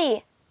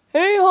Holly.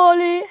 Hey,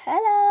 Holly.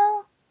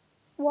 Hello.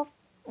 Woof.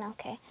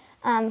 Okay.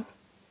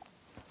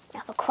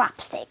 For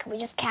crap's sake, we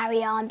just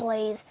carry on,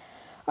 please.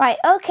 Right,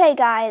 okay,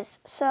 guys.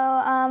 So,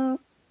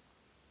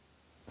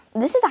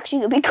 this is actually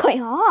going to be quite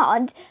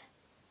hard.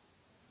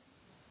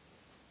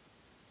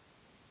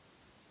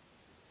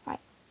 Right,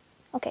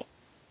 okay.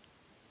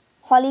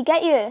 Holly,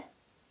 get you.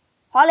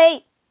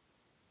 Holly.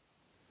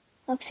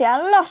 Look, see, I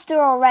lost her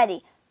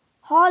already.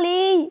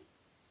 Holly.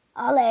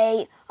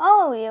 Holly.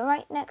 Oh, you're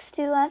right next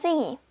to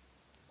Thingy.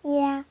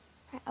 Yeah.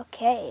 Right,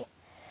 okay.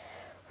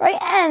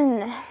 Right,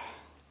 and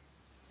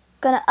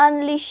gonna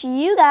unleash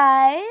you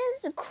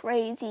guys,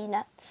 crazy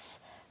nuts.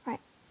 Right.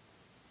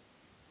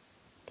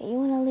 Get you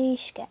on a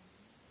leash,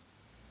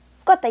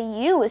 Forgot that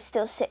you was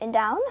still sitting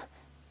down.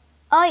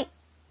 Oi,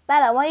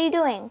 Bella, what are you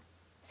doing?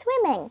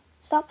 Swimming.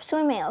 Stop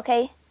swimming,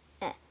 okay?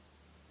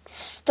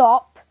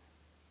 Stop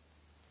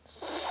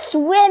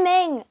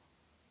swimming.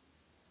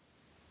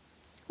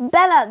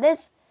 Bella,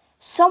 there's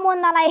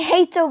someone that I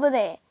hate over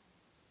there.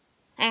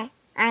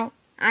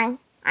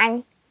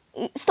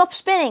 Stop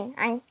spinning.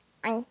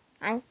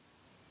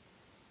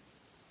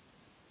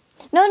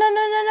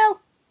 No.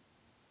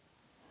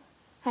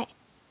 Right.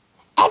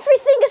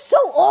 Everything is so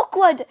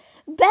awkward.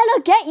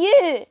 Bella, get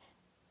you.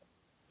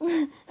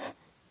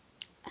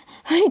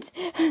 Right.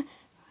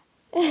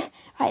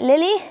 Right,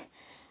 Lily.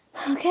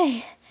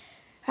 Okay.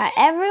 Right,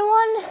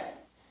 everyone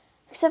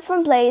except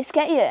from Blaze,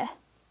 get you.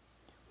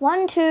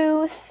 1,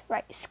 2,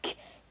 right.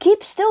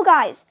 Keep still,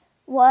 guys.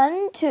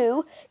 1,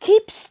 2.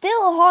 Keep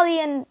still, Holly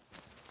and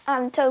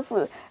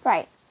Tofu.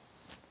 Right.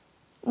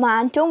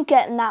 Man, don't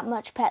get that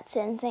much pets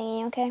in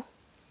thingy, okay?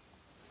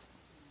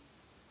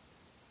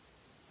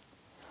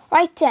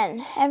 Right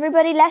then,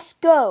 everybody, let's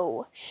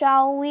go,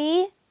 shall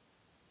we?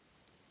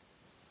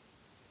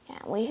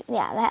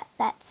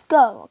 Let's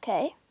go,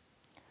 okay?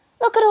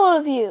 Look at all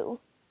of you.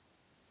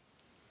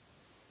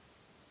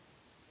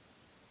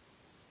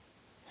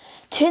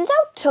 Turns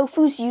out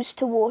Tofu's used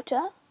to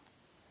water.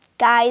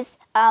 Guys,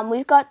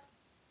 we got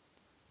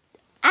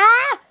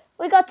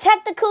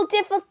technical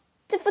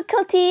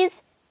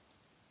difficulties.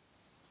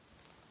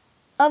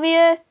 Over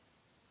here.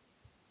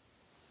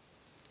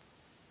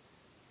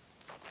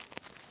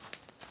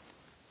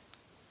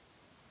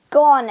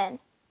 Go on then.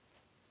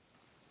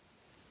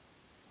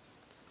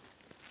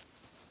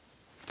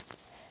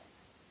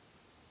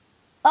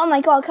 Oh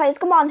my god, guys,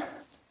 come on.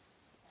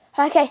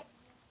 Okay.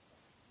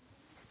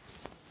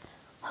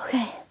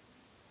 Okay.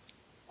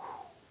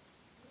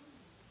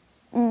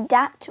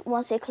 That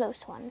was a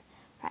close one.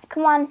 Right,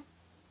 come on.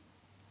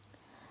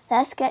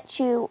 Let's get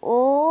you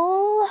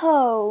all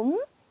home.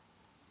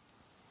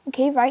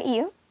 Okay, right,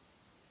 you.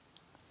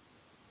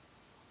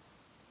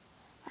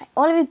 Right,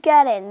 all of you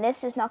get in.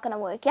 This is not going to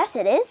work. Yes,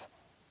 it is.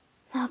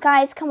 Oh,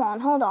 guys, come on.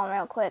 Hold on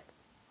real quick.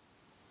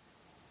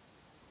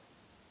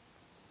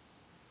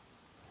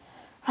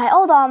 Right,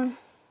 hold on.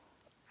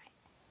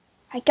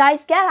 Right,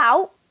 guys, get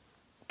out.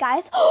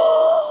 Guys.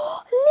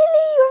 Oh,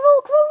 Lily, you're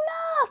all grown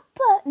up.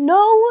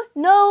 No.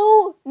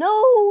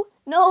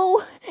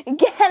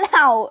 Get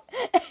out.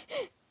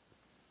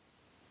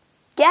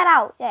 Get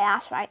out. Yeah,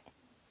 that's right.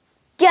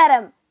 Get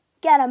him.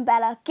 Get him,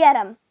 Bella. Get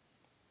him.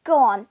 Go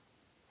on.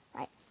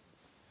 Right.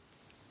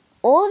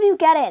 All of you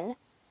get in.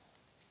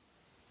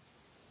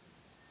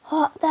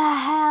 What the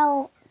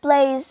hell?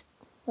 Blaze.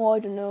 Oh, I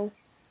don't know.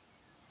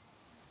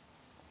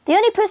 The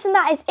only person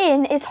that is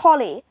in is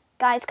Holly.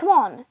 Guys, come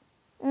on.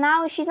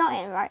 Now she's not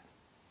in, right?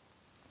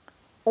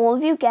 All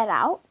of you get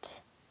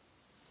out.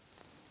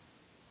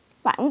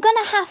 Right, I'm going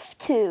to have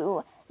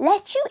to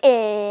let you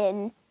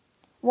in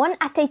one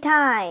at a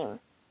time.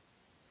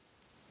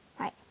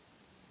 Right.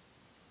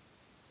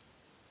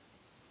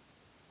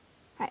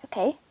 Right,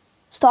 okay.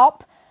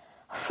 Stop.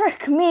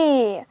 Frick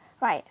me.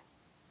 Right.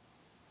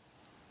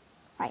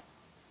 Right.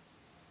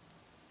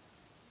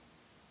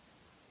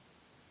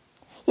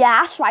 Yeah,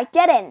 that's right.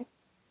 Get in.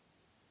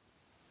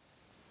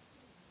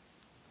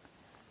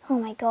 Oh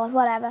my god,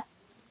 whatever.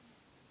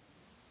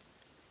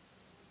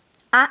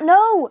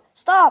 No!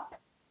 Stop!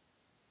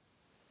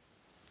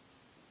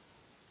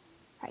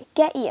 Right,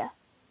 get here.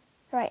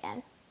 Right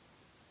then.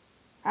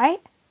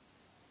 Right?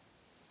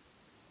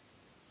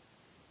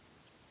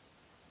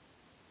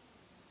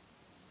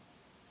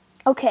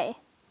 Okay.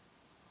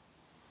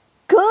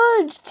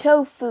 Good,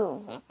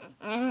 Tofu.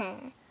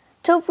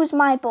 Tofu's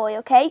my boy,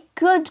 okay?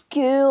 Good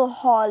girl,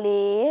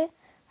 Holly.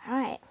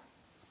 Alright.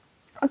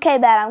 Okay,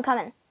 Bella, I'm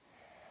coming.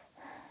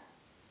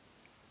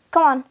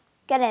 Come on,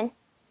 get in.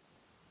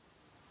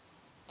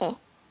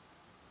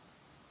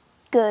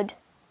 Good.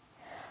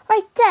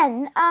 Right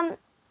then,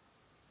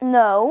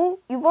 no,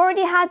 you've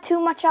already had too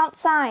much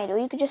outside, or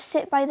you could just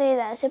sit by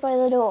there, sit by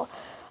the door.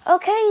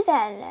 Okay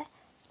then.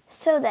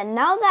 So then,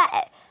 now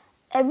that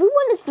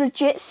everyone is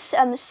legit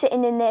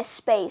sitting in their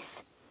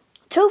space,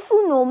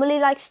 Tofu normally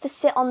likes to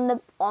sit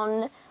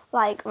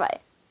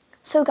right.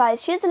 So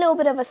guys, here's a little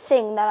bit of a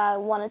thing that I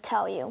want to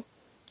tell you.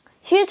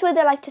 Here's where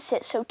they like to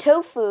sit. So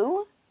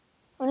Tofu,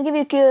 I'm going to give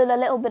you girl a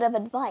little bit of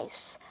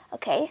advice,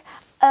 okay?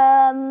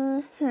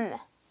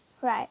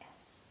 Right.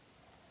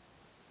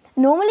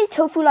 Normally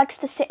Tofu likes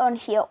to sit on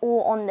here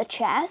or on the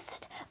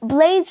chest.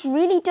 Blaze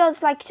really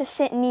does like to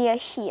sit near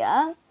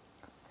here.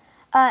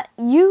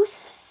 You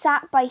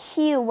sat by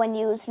here when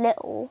you was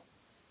little.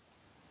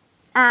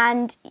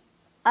 And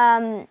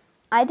I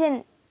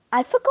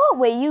forgot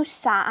where you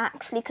sat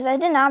actually, because I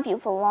didn't have you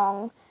for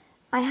long.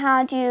 I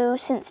had you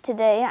since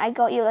today. I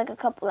got you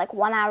like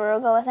 1 hour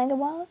ago, I think it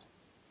was.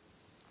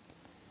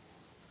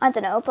 I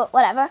don't know, but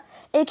whatever.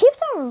 It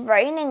keeps on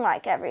raining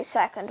like every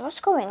second. What's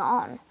going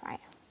on?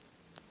 Right.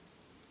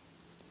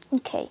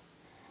 Okay.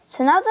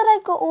 So now that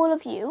I've got all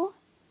of you.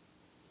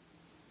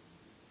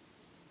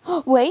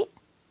 Wait.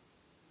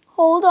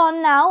 Hold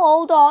on now.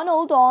 Hold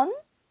on.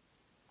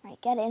 Right,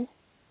 get in.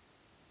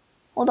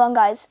 Hold on,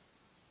 guys.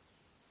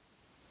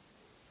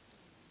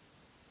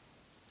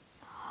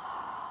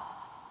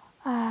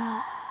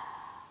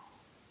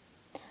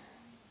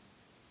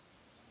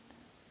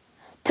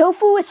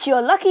 Tofu, it's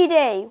your lucky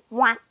day.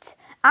 What?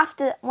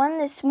 After one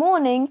this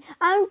morning,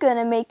 I'm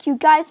gonna make you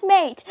guys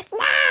mate.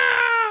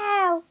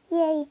 No!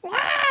 Yay.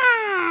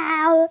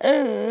 No!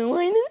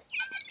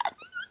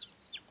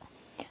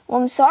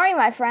 Well, I'm sorry,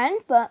 my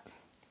friend, but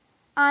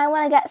I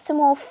want to get some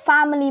more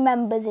family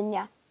members in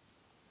ya.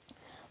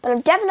 But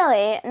I'm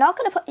definitely not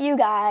going to put you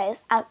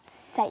guys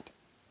outside.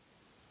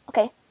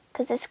 Okay?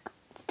 Because it's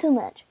too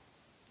much.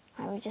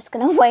 I'm just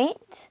going to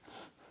wait.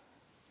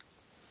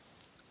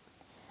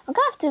 I'm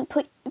going to have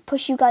to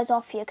push you guys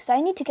off here because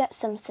I need to get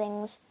some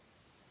things.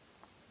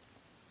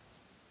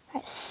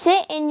 Right,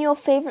 sit in your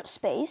favourite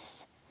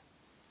space.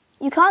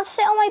 You can't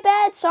sit on my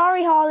bed.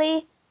 Sorry,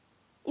 Holly.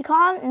 You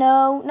can't.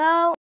 No,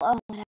 no. Oh,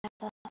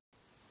 whatever.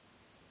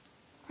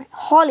 Right,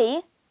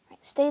 Holly. Right,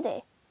 stay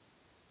there.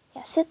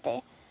 Yeah, sit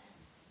there.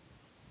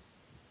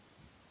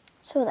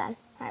 So then,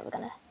 right, we're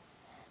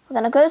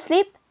gonna go to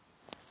sleep.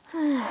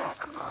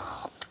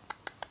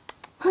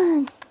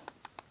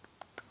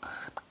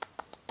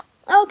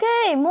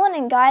 Okay,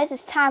 morning guys.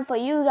 It's time for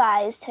you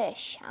guys to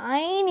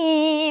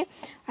shiny.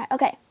 Right,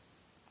 okay.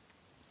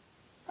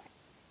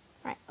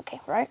 Right, okay,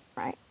 right.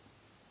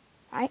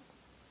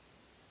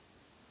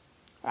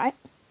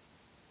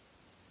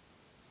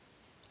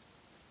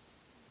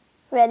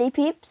 Ready,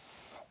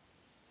 peeps?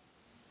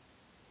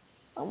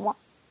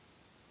 What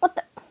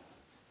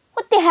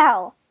the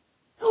hell?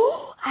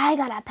 I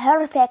got a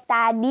perfect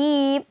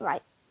idea.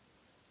 Right.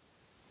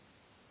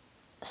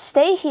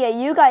 Stay here.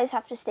 You guys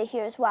have to stay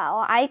here as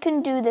well. I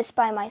can do this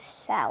by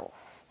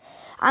myself.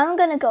 I'm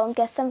gonna go and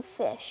get some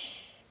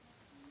fish.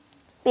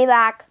 Be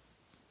back.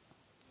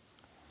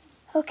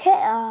 Okay.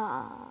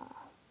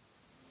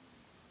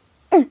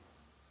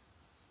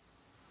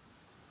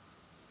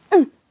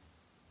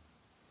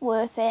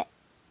 Worth it.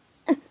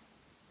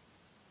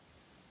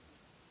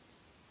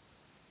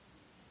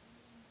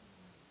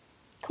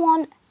 Come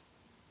on.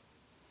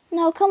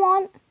 No, come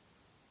on.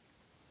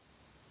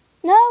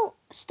 No,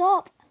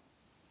 stop.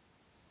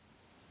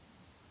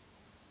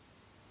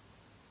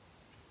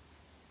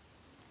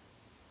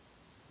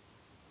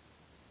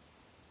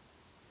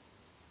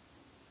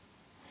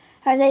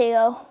 Alright, there you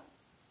go.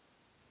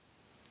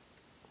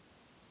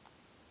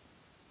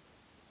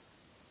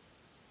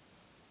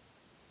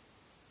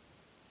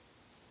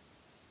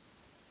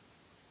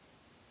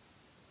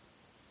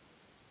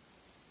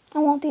 I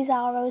want these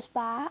arrows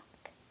back.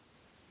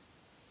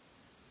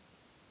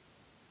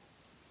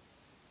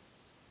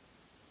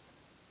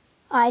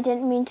 I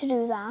didn't mean to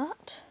do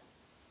that.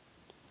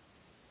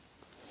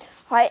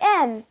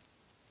 Alright,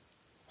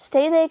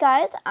 stay there,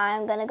 guys.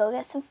 I'm gonna go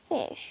get some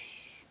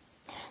fish.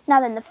 Now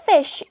then, the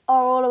fish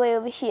are all the way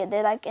over here.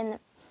 They're like in the...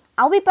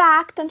 I'll be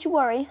back, don't you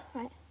worry.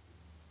 Right.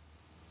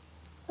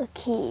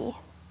 Okay.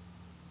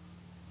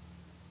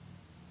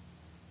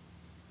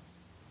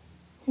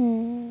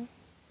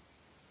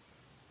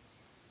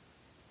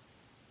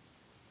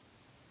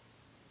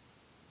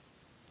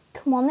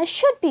 Come on, there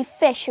should be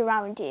fish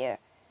around here.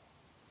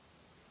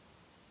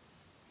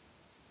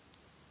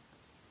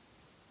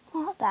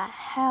 What the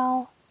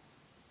hell?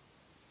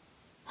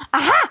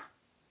 Aha!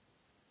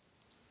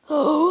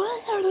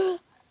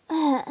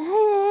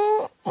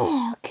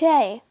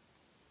 Okay.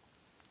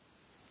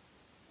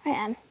 I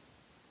am.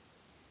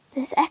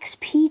 There's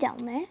XP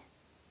down there.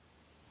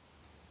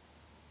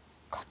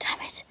 God damn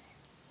it.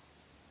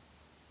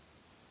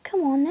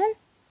 Come on then.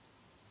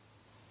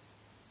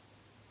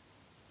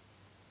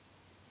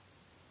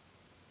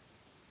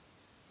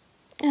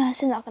 Oh,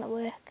 this is not going to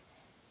work.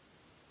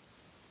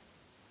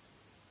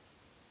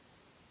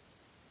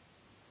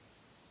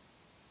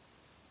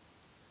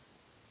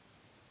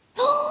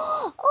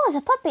 Oh, it's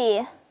a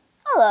puppy.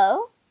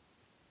 Hello.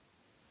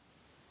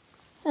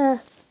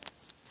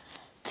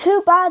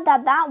 Too bad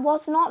that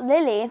was not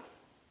Lily.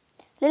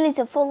 Lily's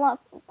a full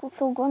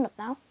grown up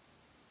now.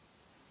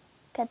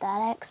 Get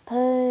that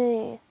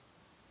XP.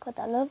 God,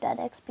 I love that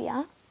XP,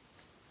 huh?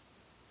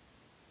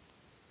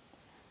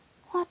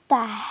 What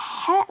the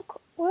heck?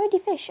 Where are the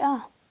fish?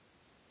 Ah.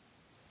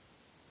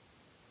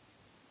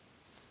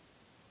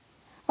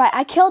 Right,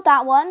 I killed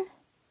that one.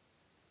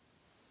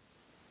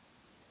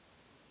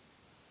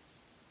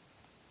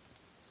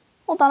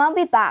 Hold on, I'll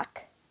be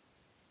back.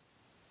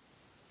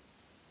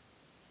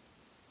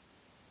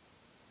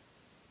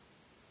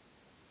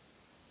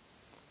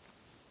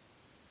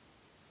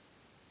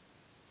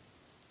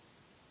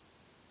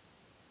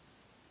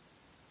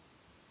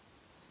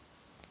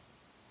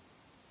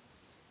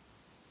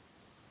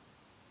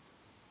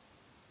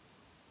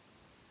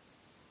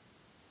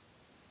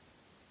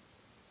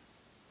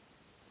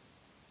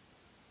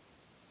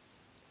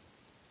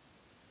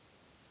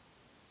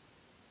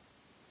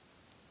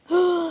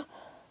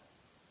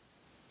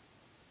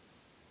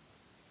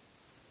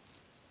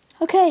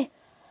 Okay.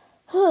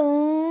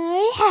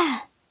 Yeah.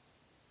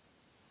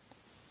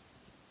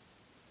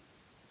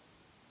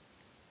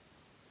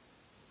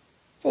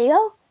 There you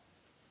go.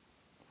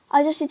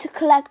 I just need to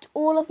collect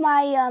all of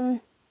my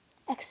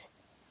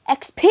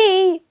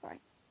XP. Right.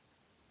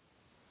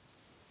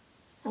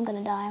 I'm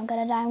gonna die.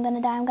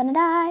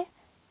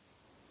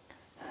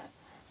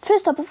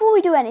 first up, before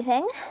we do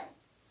anything,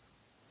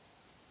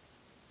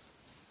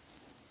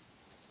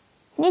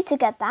 need to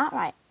get that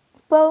right.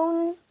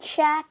 Bone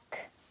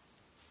check.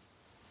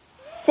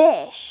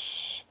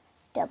 Fish.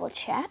 Double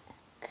check.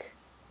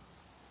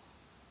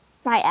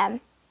 Right,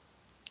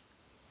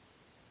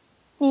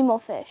 need more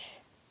fish.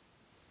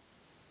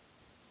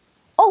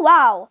 Oh,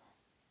 wow.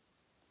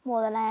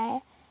 More than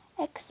I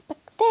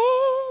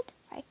expected.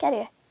 Right, get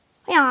here.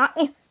 Yeah.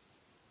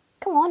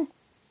 Come on.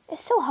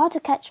 It's so hard to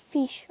catch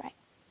fish, right?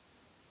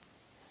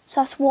 So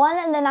that's one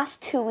and then that's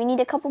two. We need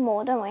a couple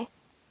more, don't we?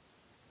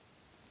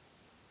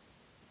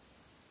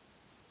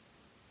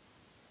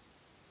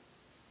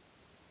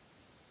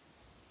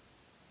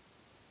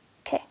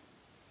 Okay.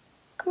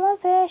 Come on,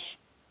 fish.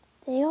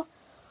 There you go.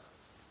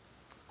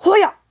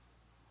 Hoya!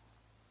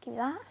 Give me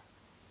that.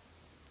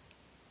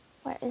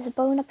 Where is the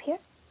bone up here?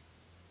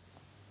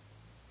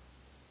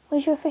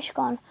 Where's your fish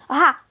gone?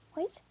 Aha!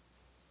 Wait.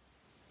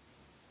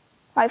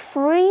 Right,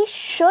 3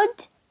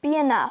 should be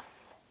enough.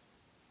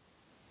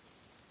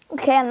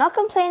 Okay, I'm not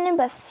complaining,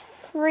 but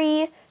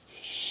 3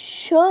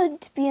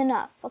 should be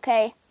enough,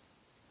 okay?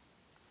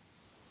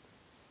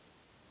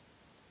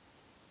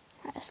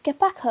 Right, let's get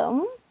back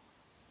home.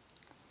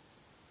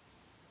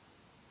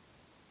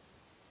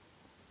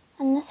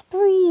 And let's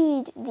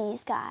breed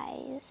these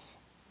guys.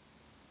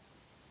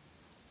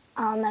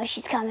 Oh no,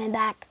 she's coming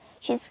back.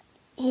 She's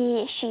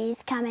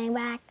coming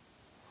back.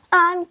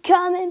 I'm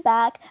coming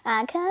back.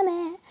 I'm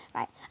coming.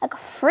 Right, I got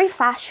 3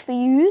 fish for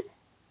you.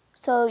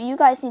 So you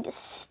guys need to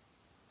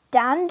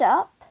stand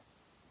up.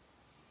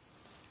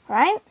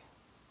 Right?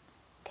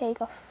 Okay,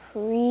 got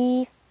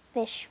 3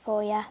 fish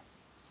for you.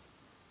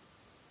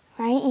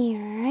 Right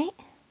here, right?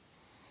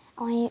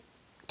 I want you,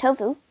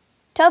 Tofu.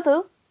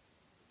 Tofu.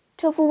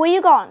 Tofu, where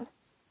you gone?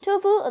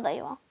 Tofu, oh, there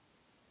you are.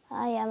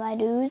 Oh yeah, my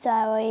dudes,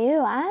 how are you?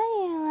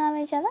 You love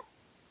each other.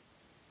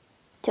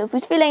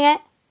 Tofu's feeling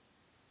it.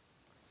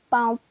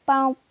 Bow,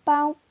 bow,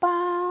 bow,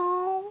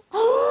 bow.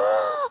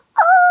 Oh,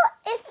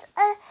 it's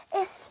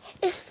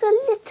a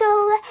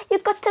little. You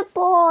got a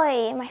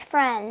boy, my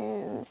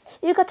friends.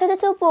 You got a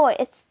little boy.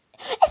 It's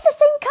the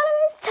same color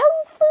as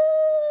Tofu.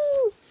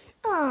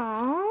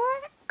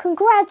 Aww.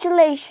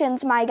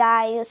 Congratulations, my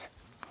guys.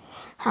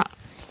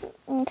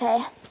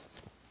 Okay.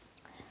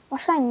 What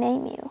should I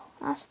name you?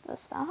 That's the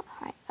start.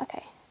 Right.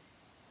 Okay.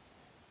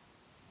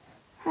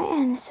 Right,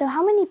 and so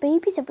how many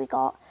babies have we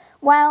got?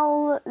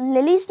 Well,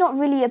 Lily's not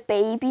really a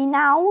baby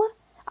now,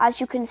 as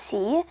you can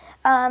see.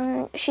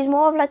 She's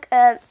more of like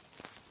a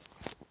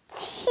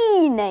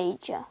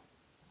teenager,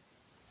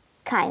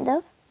 kind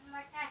of.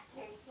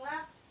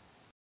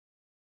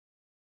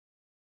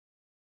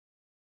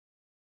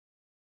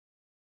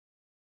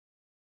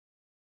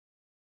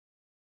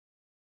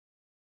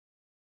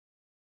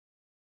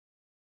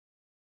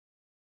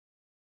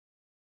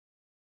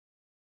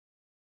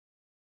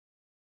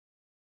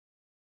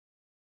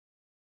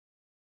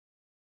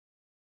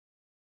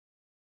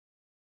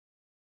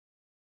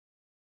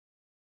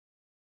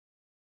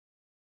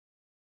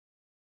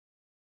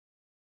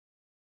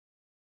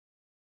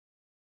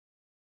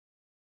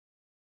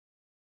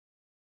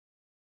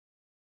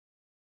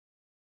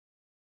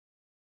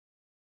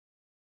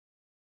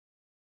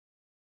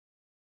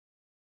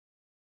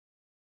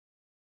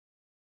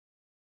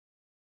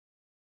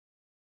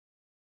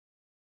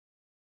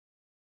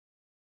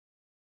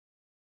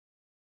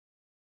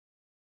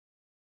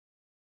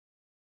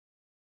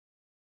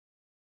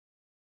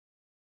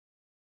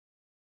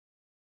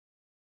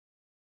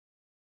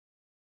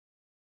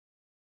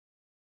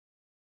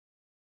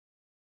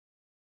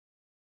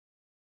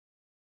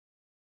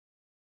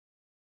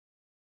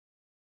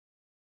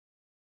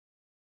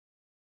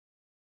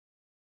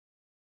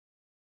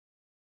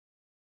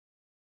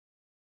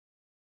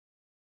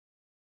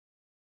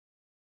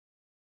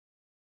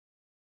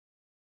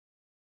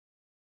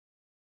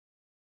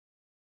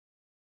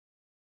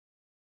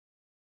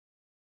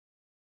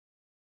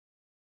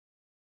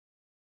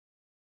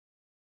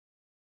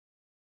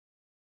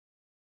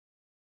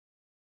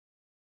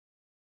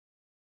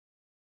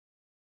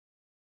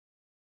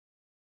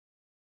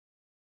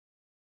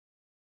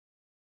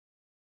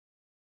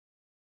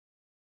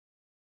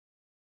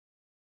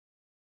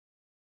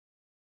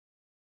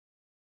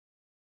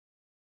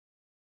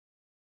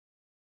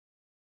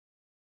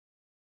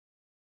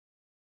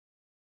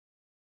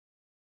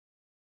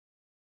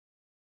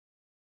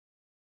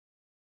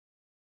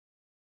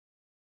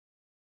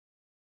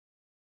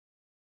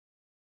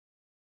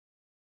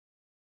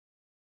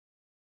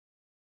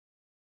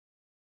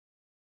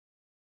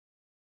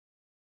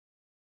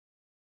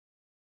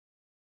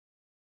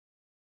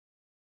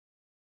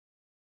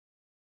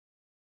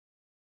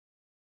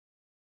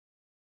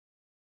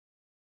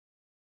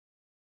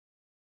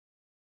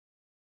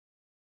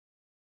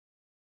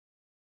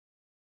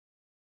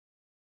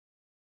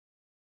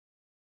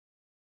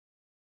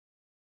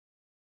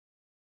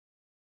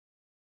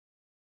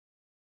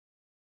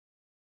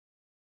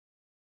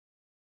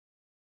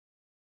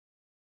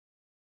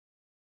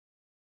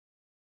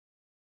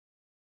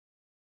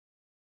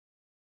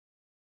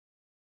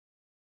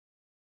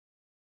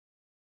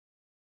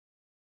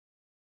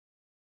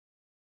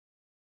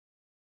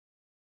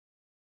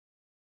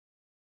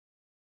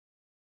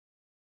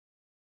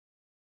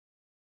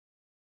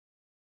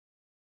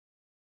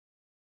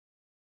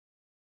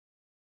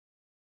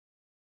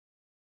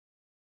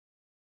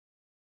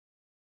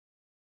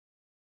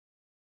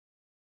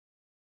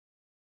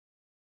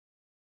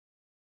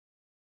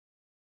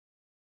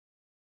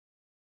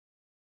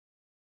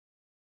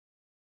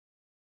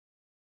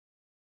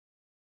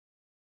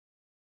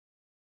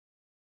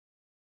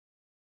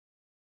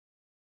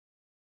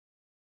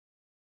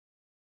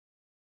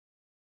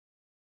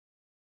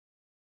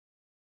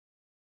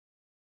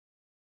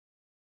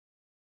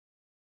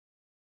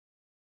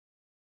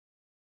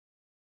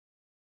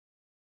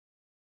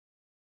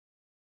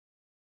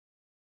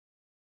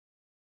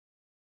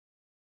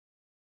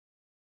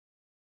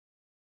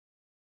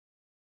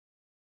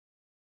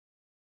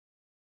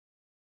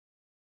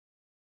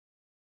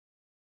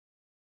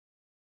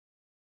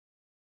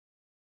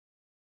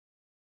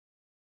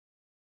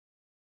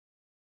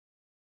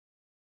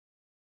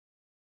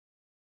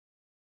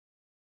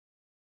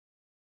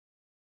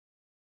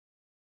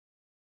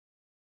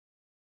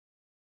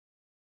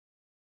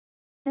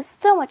 Thank you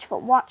so much for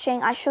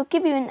watching. I shall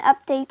give you an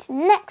update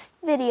next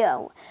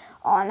video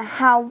on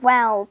how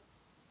well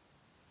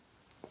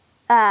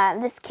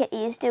this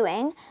kitty is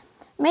doing.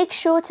 Make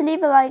sure to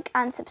leave a like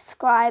and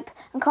subscribe,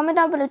 and comment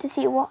down below to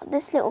see what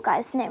this little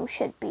guy's name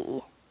should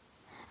be.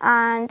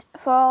 And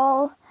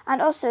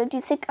also, do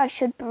you think I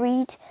should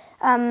breed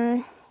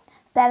Bella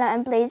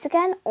and Blaze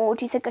again, or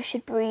do you think I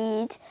should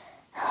breed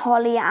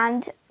Holly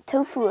and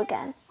Tofu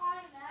again?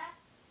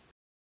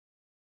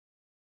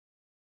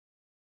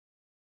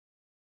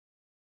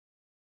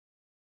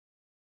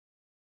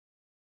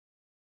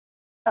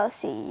 I'll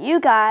see you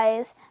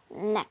guys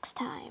next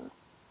time.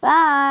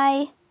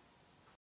 Bye!